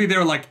of the movie,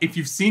 they're like, if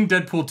you've seen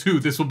Deadpool 2,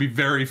 this will be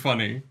very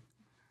funny.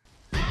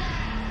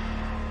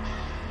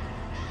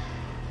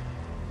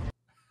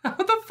 How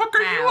the fuck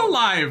are you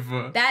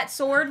alive? That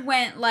sword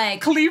went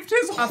like cleaved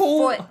his a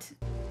whole foot.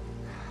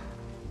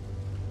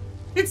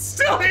 It's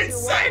still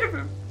inside of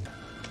him.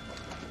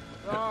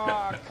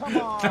 Oh, come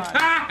on.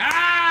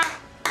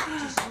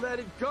 Just let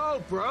it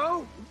go,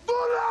 bro. Do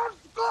not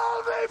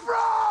call me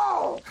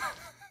bro.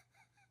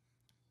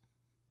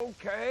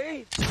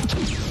 Okay.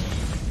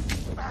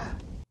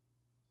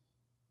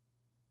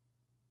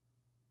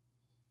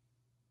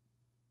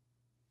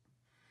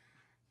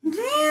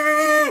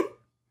 Dude,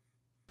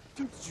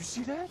 did you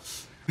see that?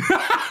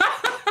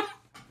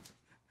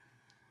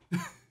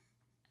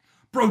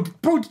 Bro,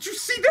 did you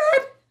see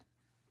that?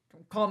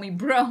 Don't call me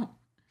bro.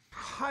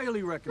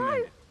 Highly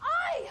recommend it.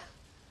 I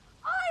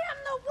am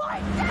the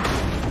white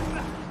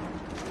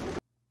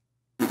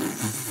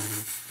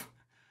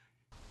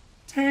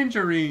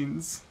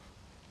Tangerines.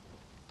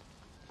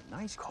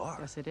 Nice car.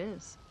 Yes, it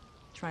is.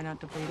 Try not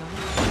to bleed on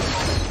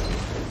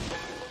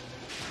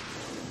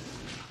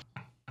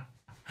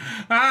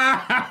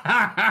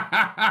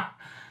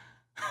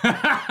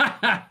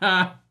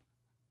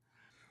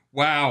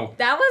Wow.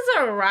 That was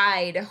a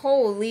ride.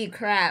 Holy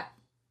crap.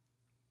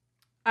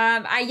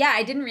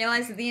 I didn't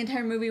realize that the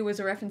entire movie was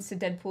a reference to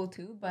Deadpool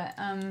 2, but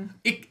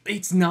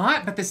It's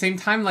not, but at the same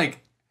time,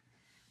 like,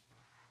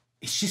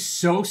 it's just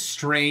so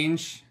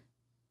strange.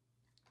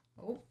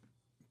 Oh.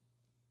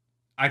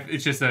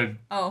 It's just a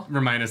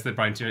remind us that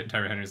Brian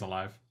Tyree Henry's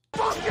alive.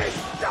 Fucking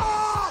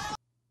stop!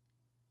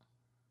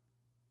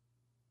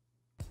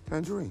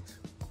 Tangerines.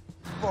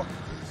 Fuck.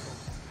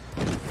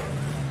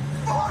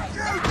 Fuck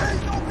you,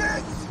 diesel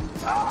bitch!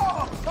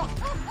 Oh!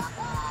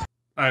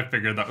 I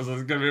figured that was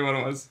gonna be what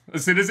it was.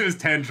 As soon as it was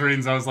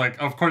tangerines, I was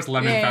like, of course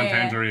Lemon found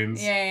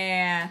tangerines.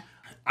 Yeah.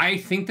 I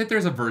think that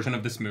there's a version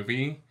of this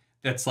movie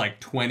that's like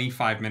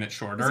 25 minutes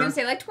shorter. I was gonna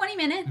say like 20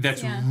 minutes.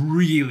 That's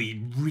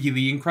really,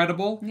 really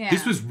incredible. Yeah.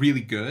 This was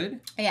really good.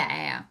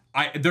 Yeah.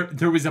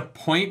 There was a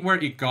point where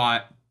it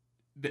got,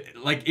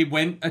 like, it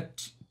went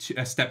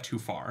a step too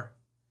far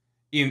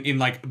in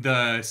like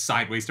the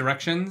sideways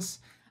directions.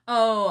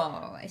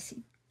 Oh, I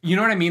see. You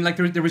know what I mean? Like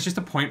there was just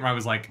a point where I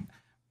was like,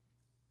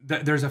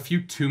 there's a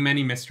few too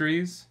many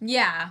mysteries.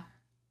 Yeah.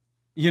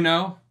 You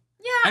know?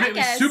 Yeah, and I it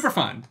guess. was super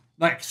fun.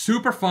 Like,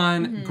 super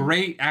fun,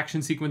 great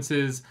action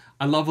sequences.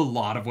 I love a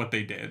lot of what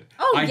they did.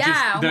 Oh,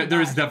 yeah.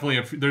 There's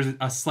definitely there's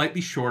a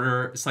slightly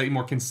shorter, slightly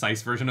more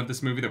concise version of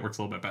this movie that works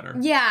a little bit better.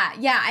 Yeah.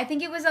 I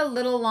think it was a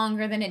little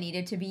longer than it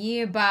needed to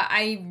be, but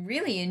I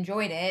really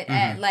enjoyed it.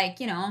 Like,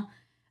 you know,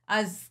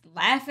 I was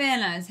laughing.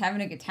 I was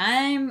having a good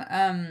time.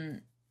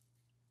 And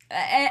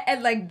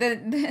like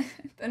the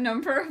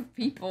number of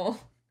people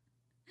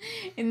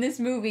in this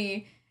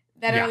movie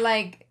that are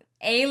like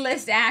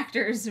A-list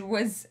actors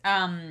was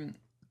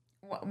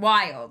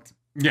wild.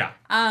 Yeah.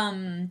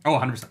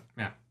 100%.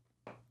 Yeah.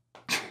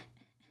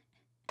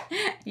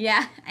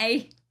 Yeah,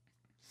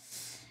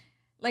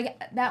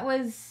 that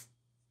was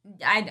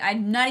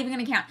I'm not even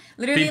gonna count.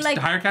 Literally, the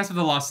entire cast of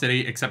The Lost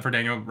City, except for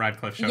Daniel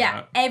Radcliffe, showed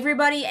up.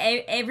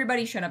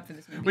 Everybody showed up for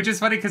this movie. Which is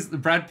funny because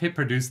Brad Pitt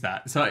produced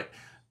that. So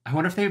I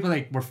wonder if they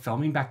were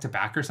filming back to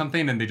back or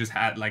something, and they just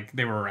had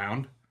they were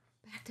around.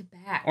 Back to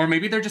back. Or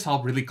maybe they're just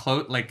all really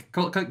close,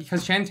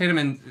 because Channing Tatum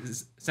and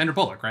Sandra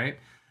Bullock, right?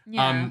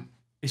 Yeah.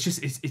 It's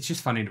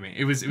just funny to me.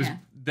 It was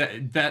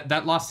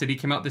that Lost City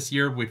came out this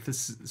year with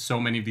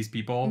so many of these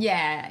people.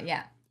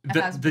 Yeah.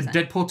 The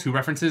Deadpool 2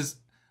 references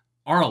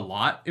are a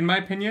lot, in my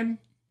opinion.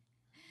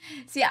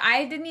 See,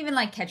 I didn't even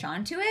catch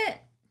on to it.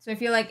 So I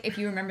feel like if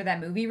you remember that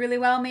movie really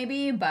well,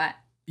 maybe, but...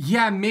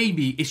 Yeah,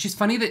 maybe. It's just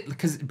funny that,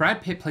 because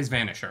Brad Pitt plays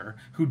Vanisher,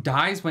 who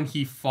dies when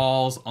he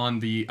falls on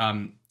the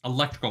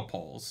electrical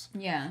poles.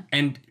 Yeah.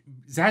 And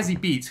Zazie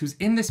Beetz, who's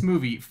in this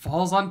movie,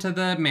 falls onto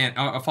the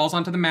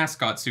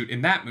mascot suit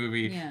in that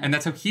movie. Yeah. And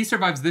that's how he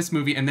survives this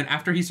movie. And then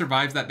after he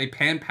survives that, they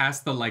pan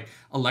past the,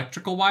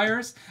 electrical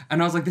wires.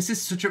 And I was like, this is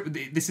such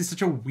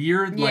a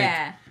weird,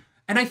 Yeah.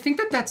 And I think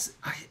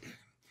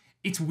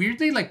it's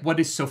weirdly what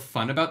is so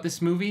fun about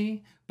this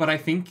movie, but I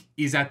think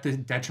is at the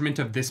detriment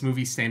of this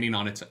movie standing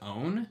on its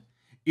own,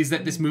 is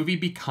that this movie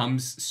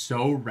becomes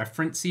so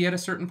referencey at a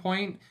certain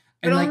point.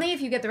 But only if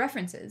you get the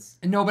references.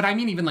 No, but I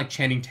mean even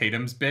Channing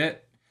Tatum's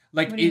bit.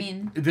 What do you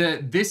mean?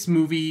 This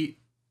movie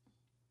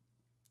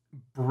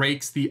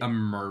breaks the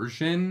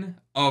immersion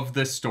of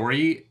the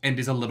story and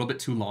is a little bit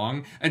too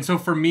long. And so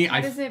for me,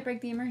 How does it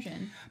break the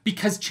immersion?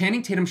 Because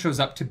Channing Tatum shows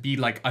up to be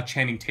a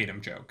Channing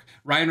Tatum joke.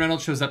 Ryan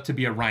Reynolds shows up to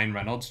be a Ryan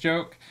Reynolds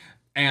joke.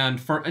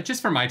 And for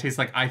my taste,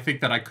 I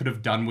think that I could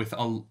have done with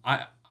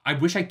I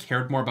wish I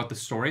cared more about the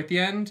story at the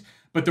end,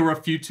 but there were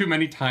a few too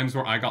many times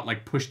where I got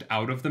pushed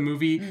out of the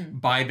movie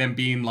by them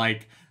being ha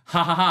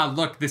ha ha,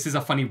 look, this is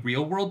a funny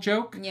real world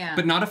joke,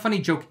 but not a funny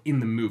joke in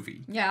the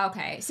movie. Yeah,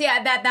 okay. So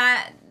yeah,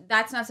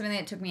 that's not something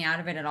that took me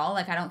out of it at all.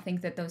 I don't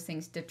think that those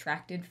things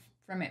detracted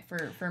from it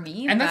for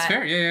me. And that's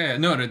fair. Yeah.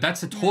 No,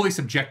 that's a totally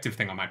subjective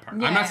thing on my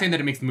part. Yeah. I'm not saying that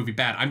it makes the movie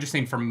bad. I'm just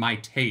saying for my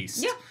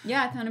taste.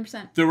 Yeah,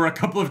 100%. There were a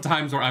couple of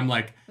times where I'm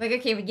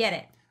okay, we get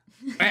it.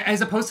 As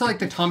opposed to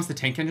the Thomas the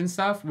Tank Engine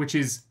stuff, which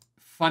is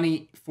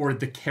funny for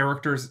the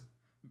characters,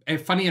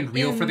 funny and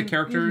real for the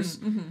characters,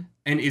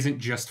 and isn't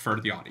just for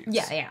the audience.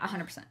 Yeah,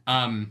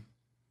 100%.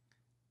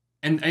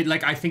 And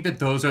I think that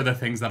those are the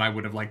things that I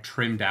would have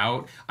trimmed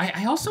out.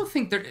 I also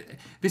think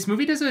this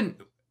movie does an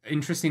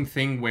interesting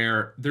thing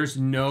where there's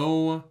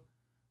no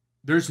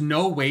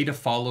way to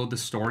follow the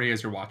story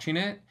as you're watching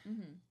it.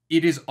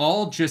 It is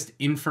all just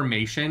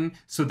information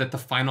so that the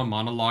final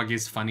monologue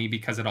is funny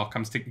because it all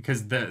comes to,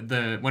 because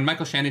the when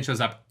Michael Shannon shows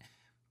up,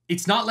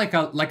 it's not like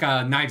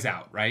a Knives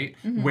Out, right?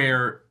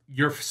 Where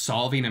you're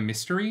solving a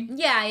mystery.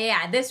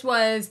 Yeah. This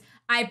was,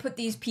 I put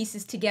these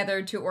pieces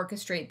together to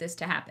orchestrate this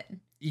to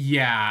happen.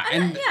 Yeah.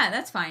 Yeah,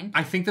 that's fine.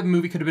 I think the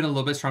movie could have been a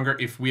little bit stronger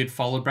if we had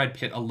followed Brad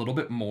Pitt a little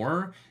bit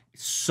more,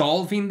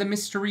 solving the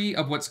mystery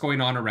of what's going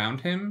on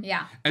around him.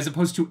 Yeah. As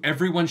opposed to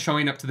everyone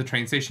showing up to the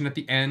train station at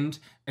the end,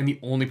 and the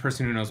only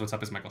person who knows what's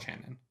up is Michael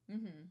Shannon.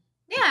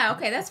 Yeah,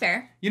 okay, that's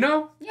fair. You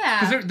know?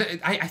 Yeah. Because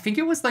I think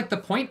it was the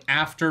point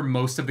after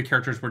most of the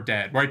characters were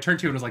dead, where I turned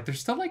to you and was there's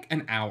still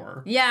an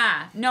hour.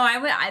 Yeah. No,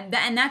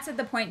 and that's at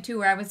the point too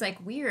where I was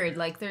weird.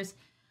 There's,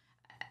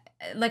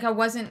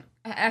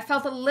 I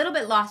felt a little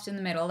bit lost in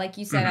the middle. Like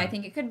you said, I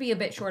think it could be a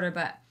bit shorter,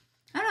 but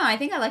I don't know. I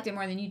think I liked it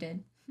more than you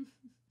did.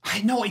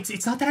 I know.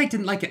 It's not that I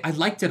didn't like it. I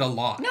liked it a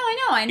lot. No,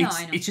 I know.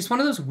 It's just one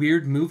of those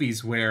weird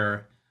movies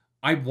where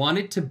I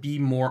wanted to be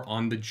more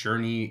on the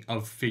journey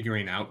of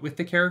figuring out with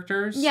the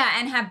characters. Yeah,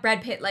 and have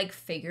Brad Pitt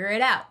figure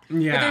it out.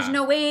 Yeah. But there's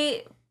no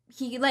way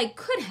he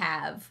could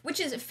have, which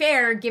is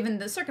fair given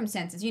the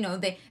circumstances.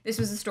 This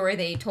was a story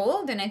they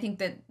told, and I think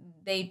that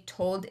they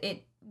told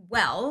it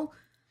well.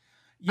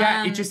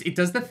 Yeah, it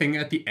does the thing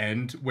at the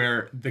end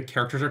where the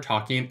characters are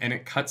talking and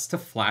it cuts to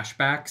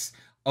flashbacks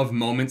of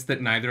moments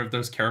that neither of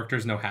those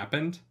characters know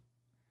happened.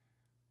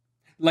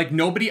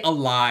 Nobody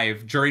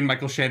alive during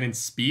Michael Shannon's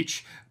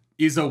speech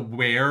is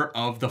aware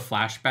of the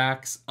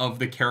flashbacks of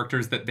the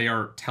characters that they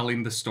are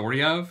telling the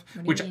story of.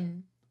 What do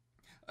you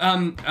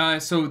mean?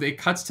 So it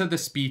cuts to the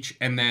speech,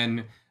 and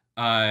then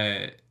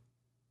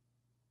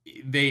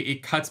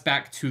it cuts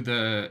back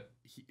to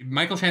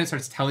Michael Shannon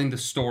starts telling the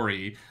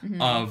story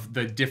of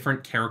the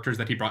different characters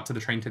that he brought to the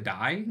train to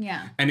die.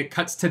 Yeah. And it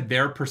cuts to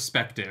their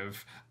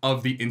perspective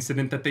of the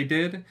incident that they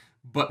did,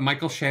 but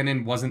Michael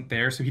Shannon wasn't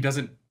there, so he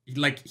doesn't,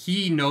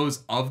 he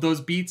knows of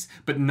those beats,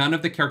 but none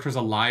of the characters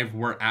alive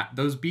were at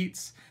those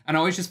beats. And I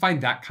always just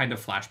find that kind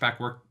of flashback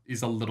work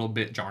is a little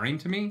bit jarring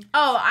to me.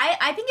 Oh,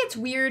 I think it's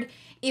weird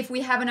if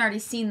we haven't already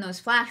seen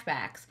those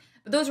flashbacks.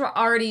 But those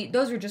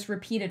were just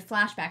repeated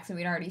flashbacks that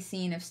we'd already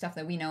seen of stuff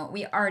that we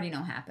already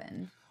know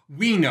happened.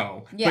 We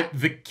know, Yeah. but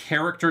the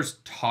characters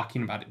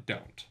talking about it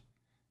don't.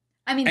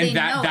 I mean, And they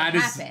know it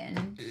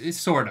happened. Is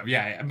sort of,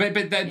 yeah. But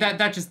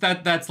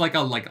that's like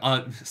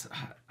a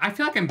I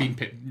feel like I'm being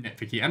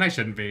nitpicky, and I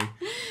shouldn't be.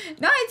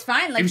 No, it's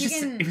fine. Like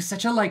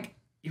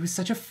it was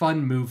such a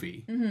fun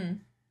movie. Mm-hmm.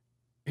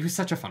 It was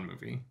such a fun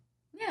movie.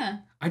 Yeah.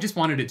 I just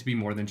wanted it to be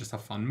more than just a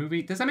fun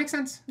movie. Does that make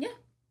sense? Yeah.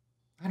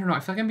 I don't know. I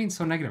feel like I'm being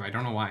so negative. I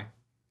don't know why.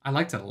 I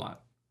liked it a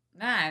lot.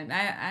 I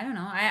don't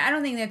know. I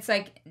don't think that's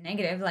like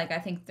negative. Like I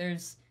think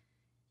there's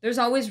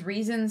always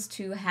reasons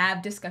to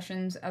have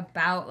discussions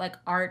about like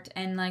art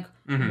and like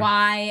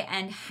why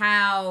and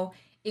how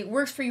it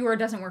works for you or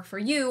doesn't work for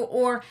you,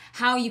 or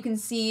how you can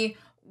see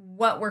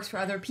what works for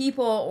other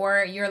people,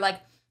 or you're like,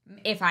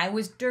 if I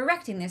was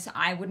directing this,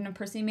 I wouldn't have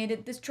personally made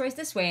it this choice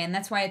this way, and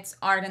that's why it's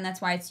art and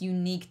that's why it's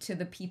unique to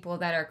the people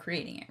that are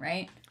creating it,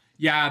 right?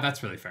 Yeah,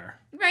 that's really fair.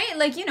 Right?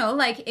 Like, you know,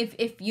 like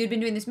if you'd been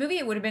doing this movie,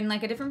 it would have been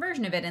like a different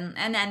version of it,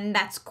 and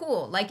that's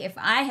cool. Like if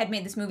I had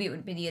made this movie, it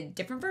would be a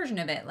different version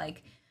of it.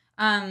 Like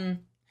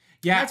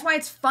yeah. That's why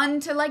it's fun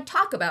to like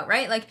talk about,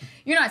 right? Like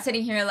you're not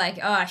sitting here like,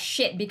 oh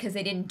shit, because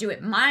they didn't do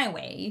it my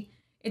way.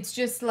 It's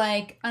just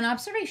like an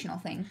observational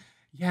thing.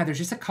 Yeah, there's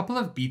just a couple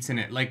of beats in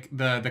it, like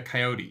the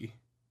coyote.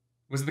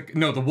 The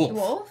wolf. The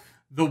wolf?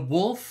 The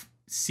wolf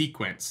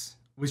sequence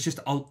was just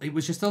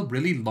a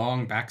really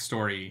long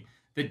backstory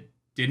that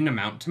didn't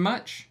amount to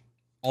much.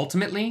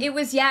 Ultimately, it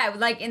was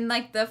like in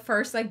like the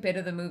first like bit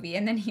of the movie,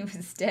 and then he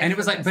was dead. And it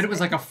was like, but it was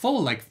like a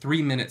full like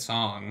 3-minute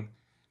song,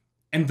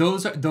 and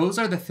those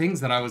are the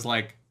things that I was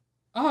like,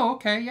 oh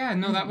okay, yeah,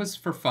 no, that was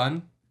for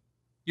fun.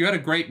 You had a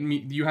great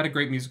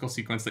musical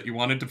sequence that you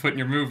wanted to put in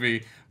your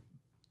movie.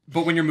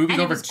 But when your movie's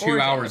over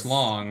 2 hours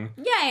long,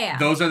 yeah,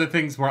 those are the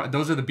things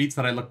those are the beats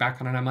that I look back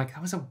on and I'm like,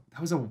 that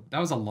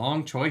was a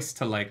long choice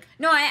to like.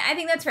 No, I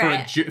think that's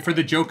right. For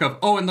the joke of,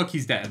 oh, and look,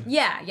 he's dead.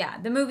 Yeah.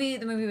 The movie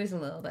was a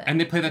little bit. And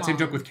they play that same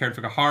joke with Karen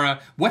Fukuhara.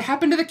 What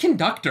happened to the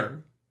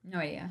conductor? No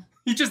idea.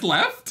 He just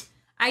left?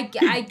 I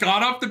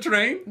got off the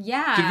train?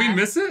 Yeah. Did we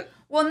miss it?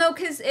 Well, no,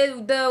 because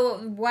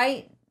the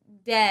White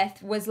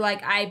Death was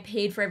like, I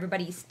paid for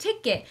everybody's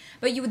ticket,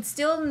 but you would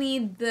still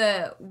need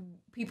the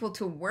people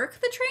to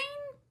work the train.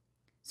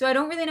 So I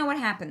don't really know what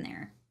happened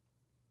there.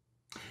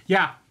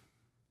 Yeah.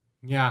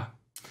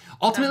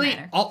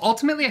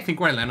 Ultimately, I think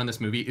where I land on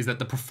this movie is that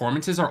the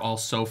performances are all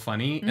so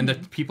funny and the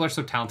people are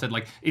so talented.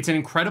 Like, it's an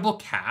incredible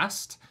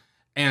cast,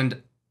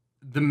 and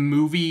the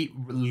movie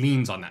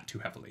leans on that too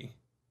heavily.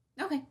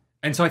 Okay.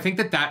 And so I think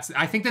that's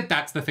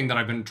the thing that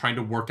I've been trying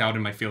to work out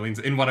in my feelings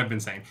in what I've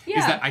been saying. Yeah.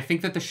 Is that I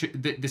think that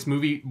this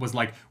movie was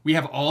like, we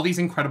have all these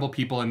incredible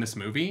people in this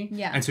movie,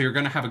 and so you're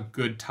going to have a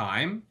good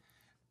time.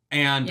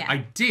 And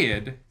I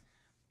did.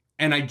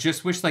 And I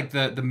just wish like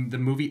the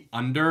movie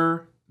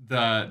under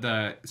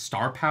the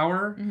star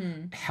power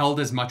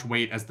held as much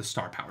weight as the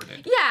star power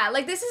did. Yeah,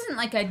 like this isn't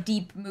like a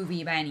deep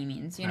movie by any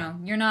means, you know.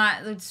 You're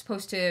not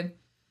supposed to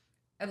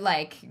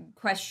like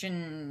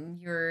question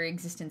your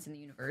existence in the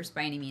universe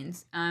by any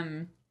means.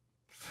 And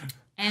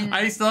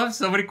I still have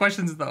so many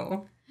questions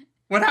though.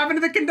 What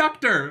happened to the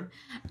conductor?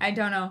 I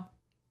don't know.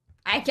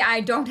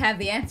 I don't have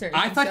the answers.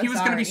 I thought he was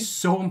going to be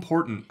so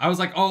important. I was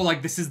like, oh,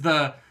 like this is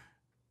the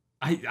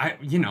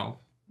you know.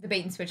 The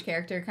bait and switch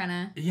character, kind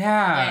of.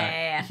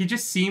 Yeah. He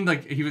just seemed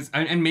like he was,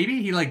 and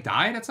maybe he like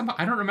died at some point.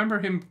 I don't remember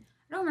him.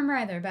 I don't remember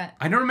either, but.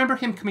 I don't remember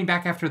him coming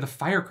back after the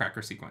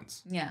firecracker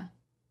sequence. Yeah.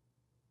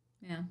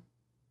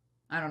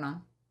 I don't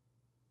know.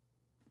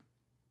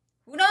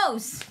 Who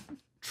knows?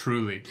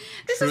 Truly.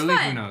 This is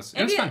fun. Who knows?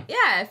 It was fun.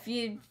 Yeah, if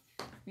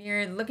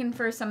you're looking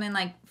for something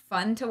like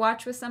fun to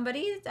watch with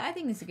somebody, I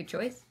think it's a good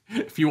choice.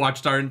 If you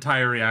watched our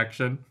entire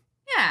reaction.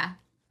 Yeah.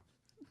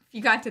 If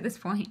you got to this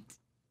point.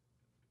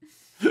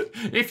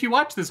 If you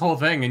watch this whole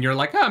thing and you're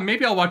like, oh,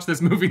 maybe I'll watch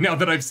this movie now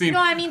that I've seen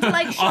I mean to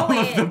like show all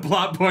it. of the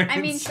plot points. I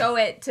mean, show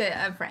it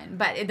to a friend,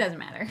 but it doesn't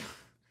matter.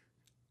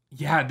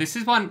 Yeah, this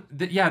is one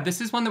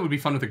that would be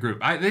fun with a group.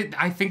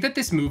 I think that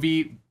this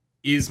movie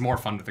is more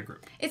fun with a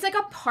group. It's like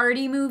a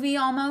party movie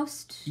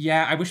almost.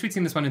 Yeah, I wish we'd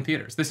seen this one in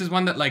theaters. This is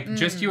one that like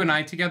just you and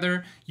I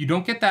together, you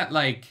don't get that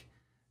vibe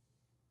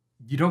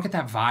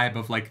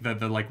of like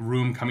the like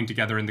room coming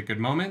together in the good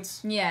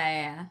moments.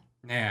 Yeah.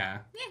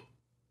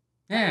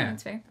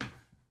 That's fair.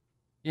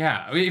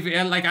 Yeah, if,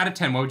 like out of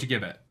 10, what would you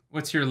give it?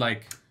 What's your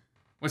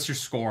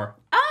score?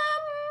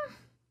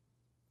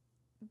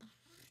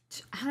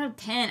 Out of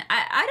 10,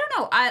 I don't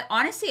know.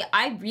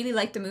 I really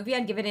liked the movie.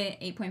 I'd give it an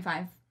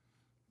 8.5.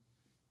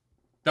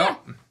 Oh.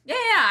 Yeah.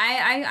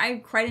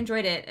 I quite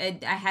enjoyed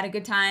it. I had a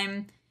good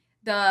time.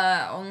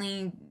 The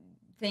only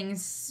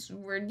things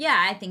were,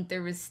 I think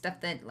there was stuff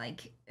that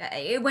like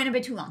it went a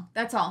bit too long.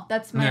 That's all.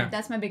 That's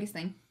my biggest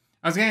thing.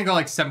 I was gonna go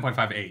like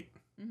 7.58.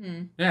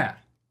 Yeah.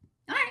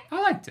 All right.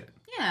 I liked it.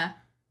 Yeah.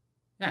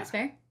 That's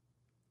fair.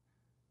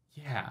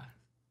 Yeah.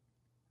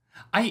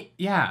 I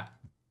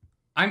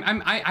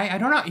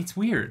don't know. It's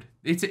weird.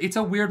 It's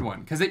a weird one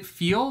because it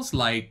feels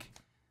like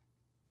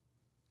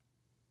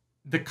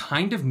the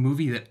kind of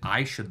movie that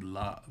I should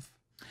love.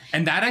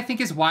 And that I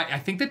think is why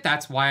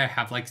that's why I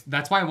have like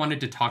that's why I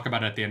wanted to talk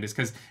about it at the end, is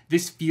because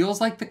this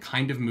feels like the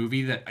kind of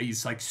movie that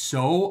is like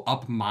so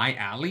up my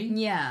alley.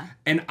 Yeah.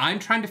 And I'm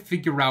trying to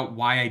figure out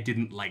why I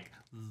didn't like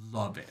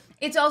love it.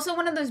 It's also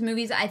one of those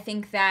movies I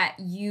think that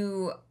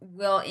you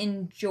will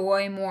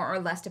enjoy more or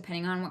less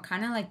depending on what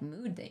kind of like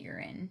mood that you're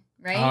in,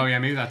 right? Oh yeah,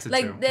 maybe that's it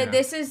like too.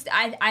 This is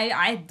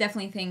I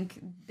definitely think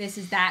this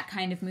is that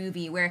kind of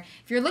movie where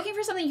if you're looking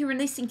for something you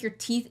really sink your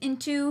teeth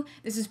into,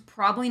 this is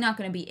probably not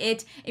going to be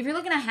it. If you're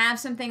looking to have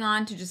something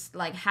on to just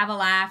like have a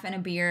laugh and a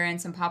beer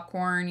and some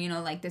popcorn, you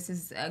know, like this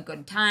is a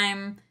good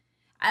time.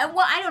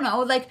 Well, I don't know,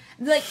 like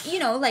you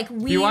know, like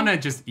we. You want to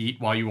just eat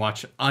while you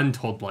watch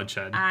Untold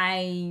Bloodshed.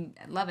 I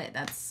love it.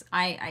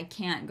 I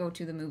can't go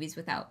to the movies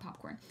without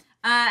popcorn.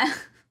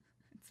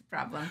 It's a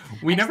problem.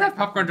 We never have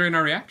popcorn during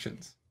our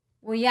reactions.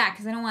 Well, yeah,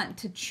 because I don't want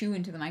to chew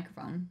into the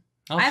microphone.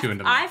 I'll chew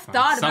into the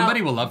microphone.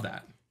 Somebody will love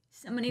that.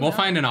 We'll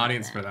find an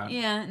audience for that.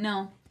 Yeah,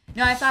 no,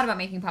 I've thought about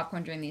making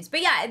popcorn during these,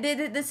 but yeah,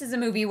 this is a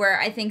movie where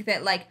I think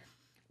that like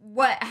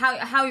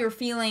how you're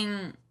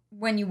feeling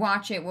when you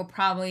watch it will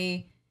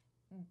probably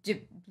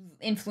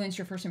influence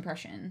your first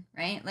impression,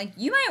 right? Like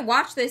you might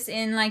watch this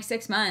in like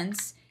 6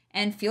 months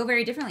and feel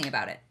very differently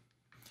about it.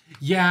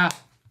 Yeah,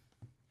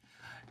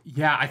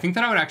 I think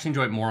that I would actually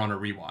enjoy it more on a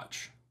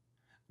rewatch,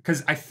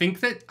 because I think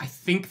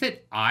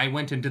that I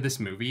went into this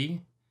movie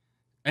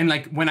and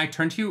like when I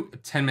turned to you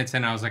 10 minutes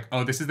in, I was like,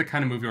 oh, this is the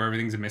kind of movie where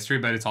everything's a mystery,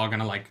 but it's all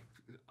gonna like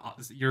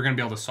you're gonna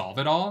be able to solve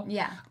it all.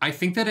 Yeah. I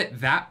think that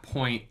at that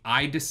point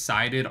I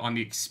decided on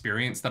the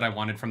experience that I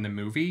wanted from the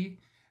movie,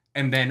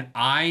 and then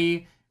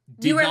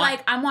you were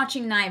like, I'm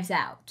watching Knives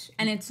Out,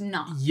 and it's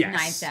not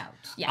Knives Out.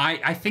 Yeah.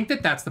 I think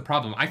that that's the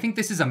problem. I think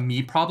this is a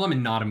me problem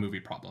and not a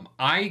movie problem.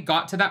 I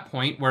got to that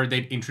point where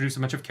they'd introduced a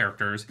bunch of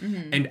characters,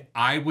 and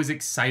I was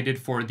excited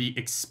for the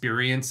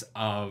experience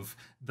of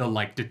the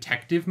like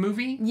detective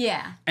movie.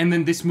 Yeah. And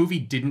then this movie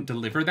didn't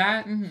deliver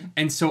that.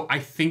 And so I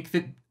think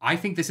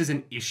this is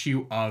an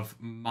issue of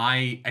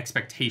my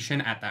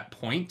expectation at that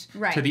point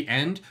to the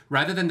end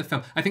rather than the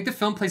film. I think the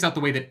film plays out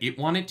the way that it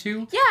wanted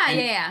to.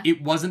 Yeah.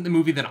 It wasn't the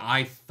movie that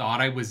I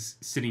thought I was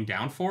sitting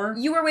down for.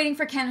 You were waiting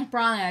for Kenneth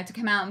Branagh to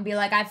come out and be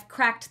like, I've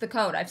cracked the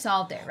code. I've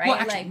solved it, right? Well,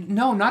 actually,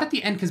 no, not at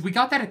the end, because we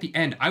got that at the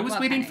end. I was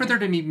waiting for there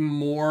to be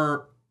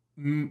more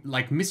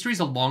like mysteries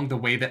along the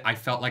way that I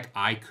felt like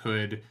I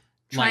could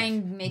try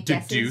and make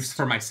deduce guesses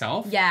for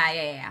myself.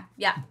 Yeah.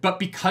 But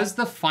because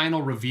the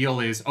final reveal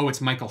is, oh,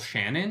 it's Michael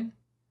Shannon,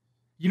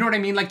 you know what I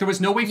mean? Like there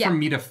was no way for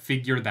me to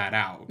figure that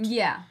out.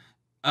 Yeah.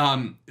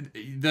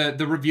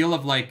 The reveal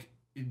of like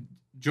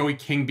Joey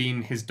King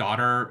being his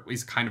daughter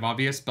is kind of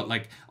obvious, but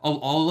like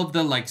all of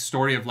the like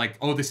story of like,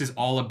 oh, this is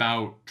all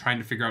about trying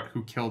to figure out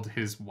who killed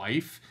his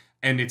wife.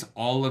 And it's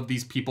all of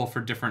these people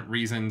for different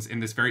reasons in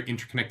this very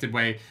interconnected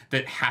way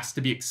that has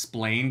to be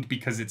explained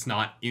because it's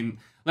not in...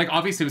 Like,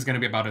 obviously it was going to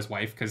be about his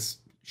wife because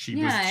she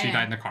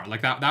died in the car.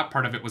 Like, that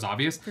part of it was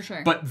obvious. For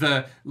sure. But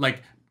the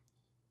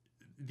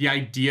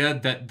idea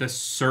that the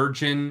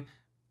surgeon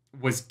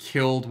was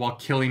killed while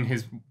killing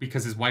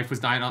because his wife was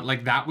dying on...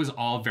 Like, that was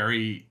all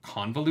very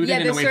convoluted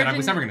in a way that I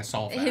was never going to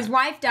solve that. His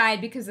wife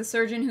died because the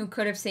surgeon who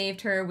could have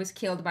saved her was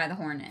killed by the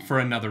Hornet. For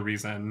another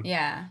reason.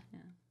 Yeah.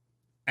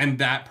 And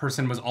that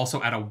person was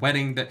also at a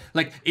wedding that,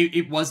 like,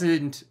 it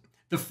wasn't...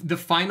 The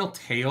final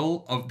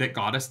tale that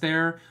got us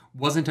there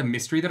wasn't a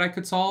mystery that I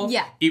could solve.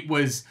 Yeah. It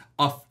was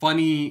a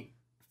funny...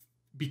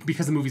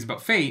 Because the movie's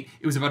about fate,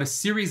 it was about a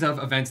series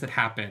of events that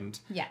happened.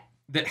 Yeah.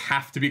 That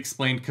have to be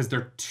explained because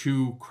they're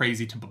too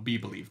crazy to be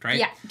believed, right?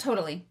 Yeah,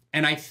 totally.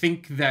 And I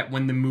think that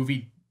when the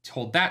movie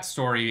told that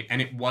story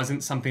and it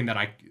wasn't something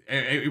that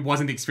it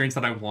wasn't the experience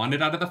that I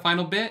wanted out of the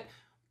final bit,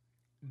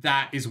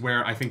 that is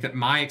where I think that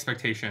my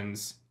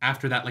expectations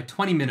after that like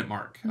 20-minute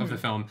mark of the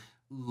film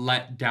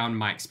let down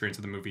my experience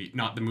of the movie,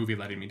 not the movie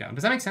letting me down.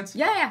 Does that make sense?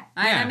 Yeah.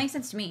 That makes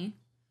sense to me.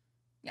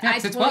 Yeah,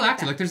 it's well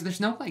acted. Like there's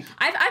no like.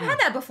 I've had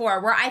that before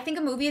where I think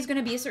a movie is going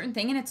to be a certain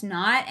thing and it's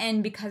not,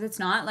 and because it's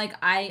not, like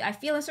I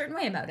feel a certain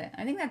way about it.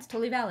 I think that's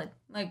totally valid.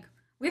 Like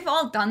we've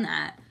all done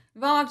that.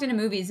 We've all walked into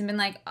movies and been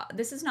like,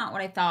 this is not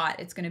what I thought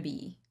it's going to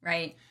be,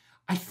 right?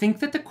 I think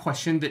that the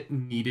question that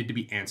needed to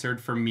be answered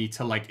for me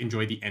to like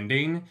enjoy the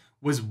ending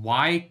was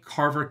why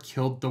Carver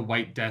killed the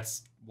White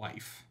Death's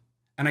wife.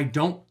 And I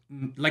don't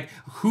like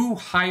who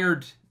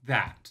hired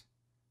that.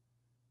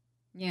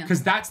 Yeah.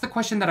 Because that's the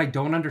question that I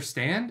don't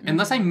understand,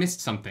 unless I missed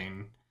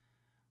something.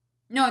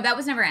 No, that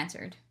was never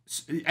answered.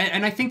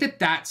 And I think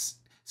that's...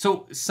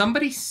 So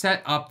somebody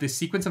set up this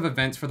sequence of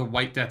events for the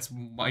White Death's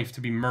wife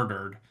to be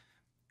murdered.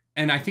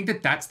 And I think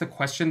that that's the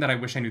question that I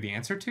wish I knew the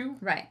answer to.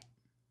 Right.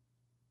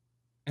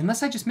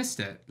 Unless I just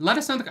missed it. Let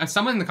us know.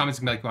 Someone in the comments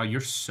can be like, wow,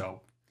 you're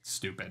so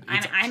stupid.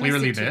 It's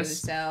clearly missed it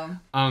this. Too,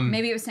 so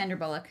maybe it was Sandra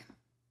Bullock.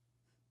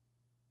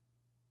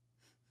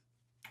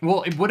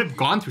 Well, it would have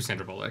gone through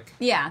Sandra Bullock.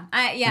 Yeah.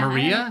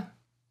 Maria?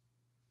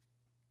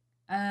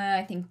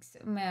 I think so.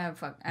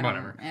 Fuck. I don't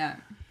Whatever. know. Yeah.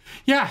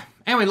 Yeah.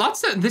 Anyway,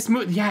 lots of this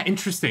movie. Yeah,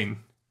 interesting.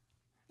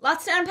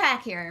 Lots to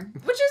unpack here,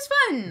 which is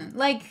fun.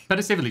 Like, but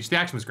to say the least, the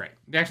action was great.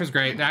 The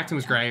acting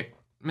was great.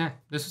 Meh,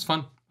 this was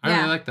fun. I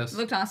really like this. It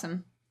looked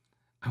awesome.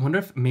 I wonder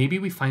if maybe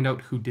we find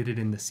out who did it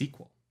in the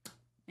sequel.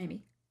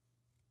 Maybe.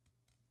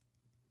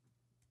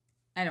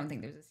 I don't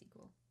think there's a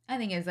sequel. I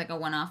think it's like a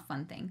one-off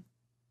fun thing.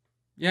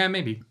 Yeah,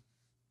 maybe.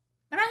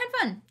 But I had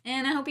fun,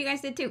 and I hope you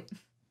guys did too.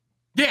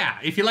 Yeah,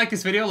 if you like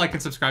this video, like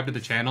and subscribe to the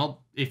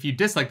channel. If you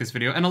dislike this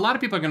video, and a lot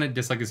of people are going to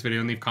dislike this video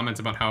and leave comments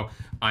about how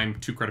I'm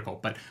too critical,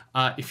 but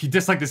if you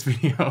dislike this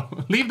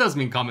video, leave those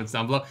mean comments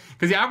down below,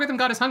 because the algorithm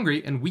god is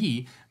hungry, and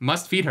we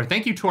must feed her.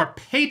 Thank you to our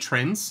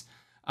patrons.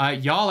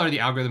 Y'all are the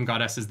algorithm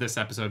goddesses this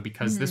episode,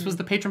 because this was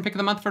the patron pick of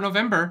the month for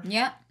November.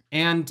 Yeah.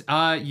 And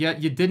yeah,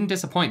 you didn't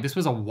disappoint. This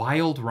was a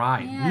wild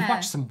ride. Yeah. We've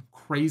watched some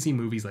crazy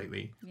movies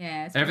lately.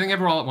 Yeah. Everything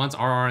Ever All at Once,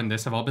 RR, and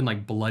this have all been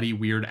like bloody,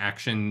 weird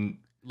action,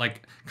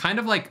 like kind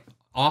of like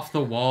off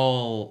the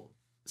wall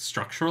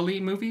structurally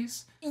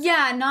movies.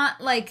 Yeah,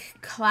 not like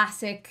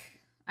classic,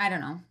 I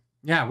don't know.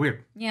 Yeah,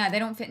 weird. Yeah, they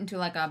don't fit into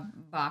like a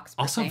box.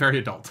 Also very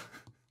adult.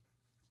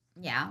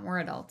 Yeah, we're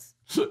adults.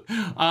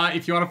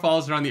 If you want to follow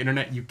us around the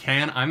internet, you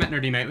can. I'm at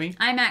nerdynightly.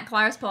 I'm at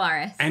Claris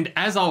Polaris. And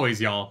as always,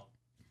 y'all,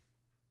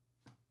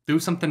 do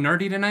something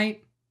nerdy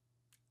tonight.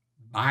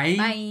 Bye.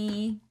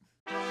 Bye.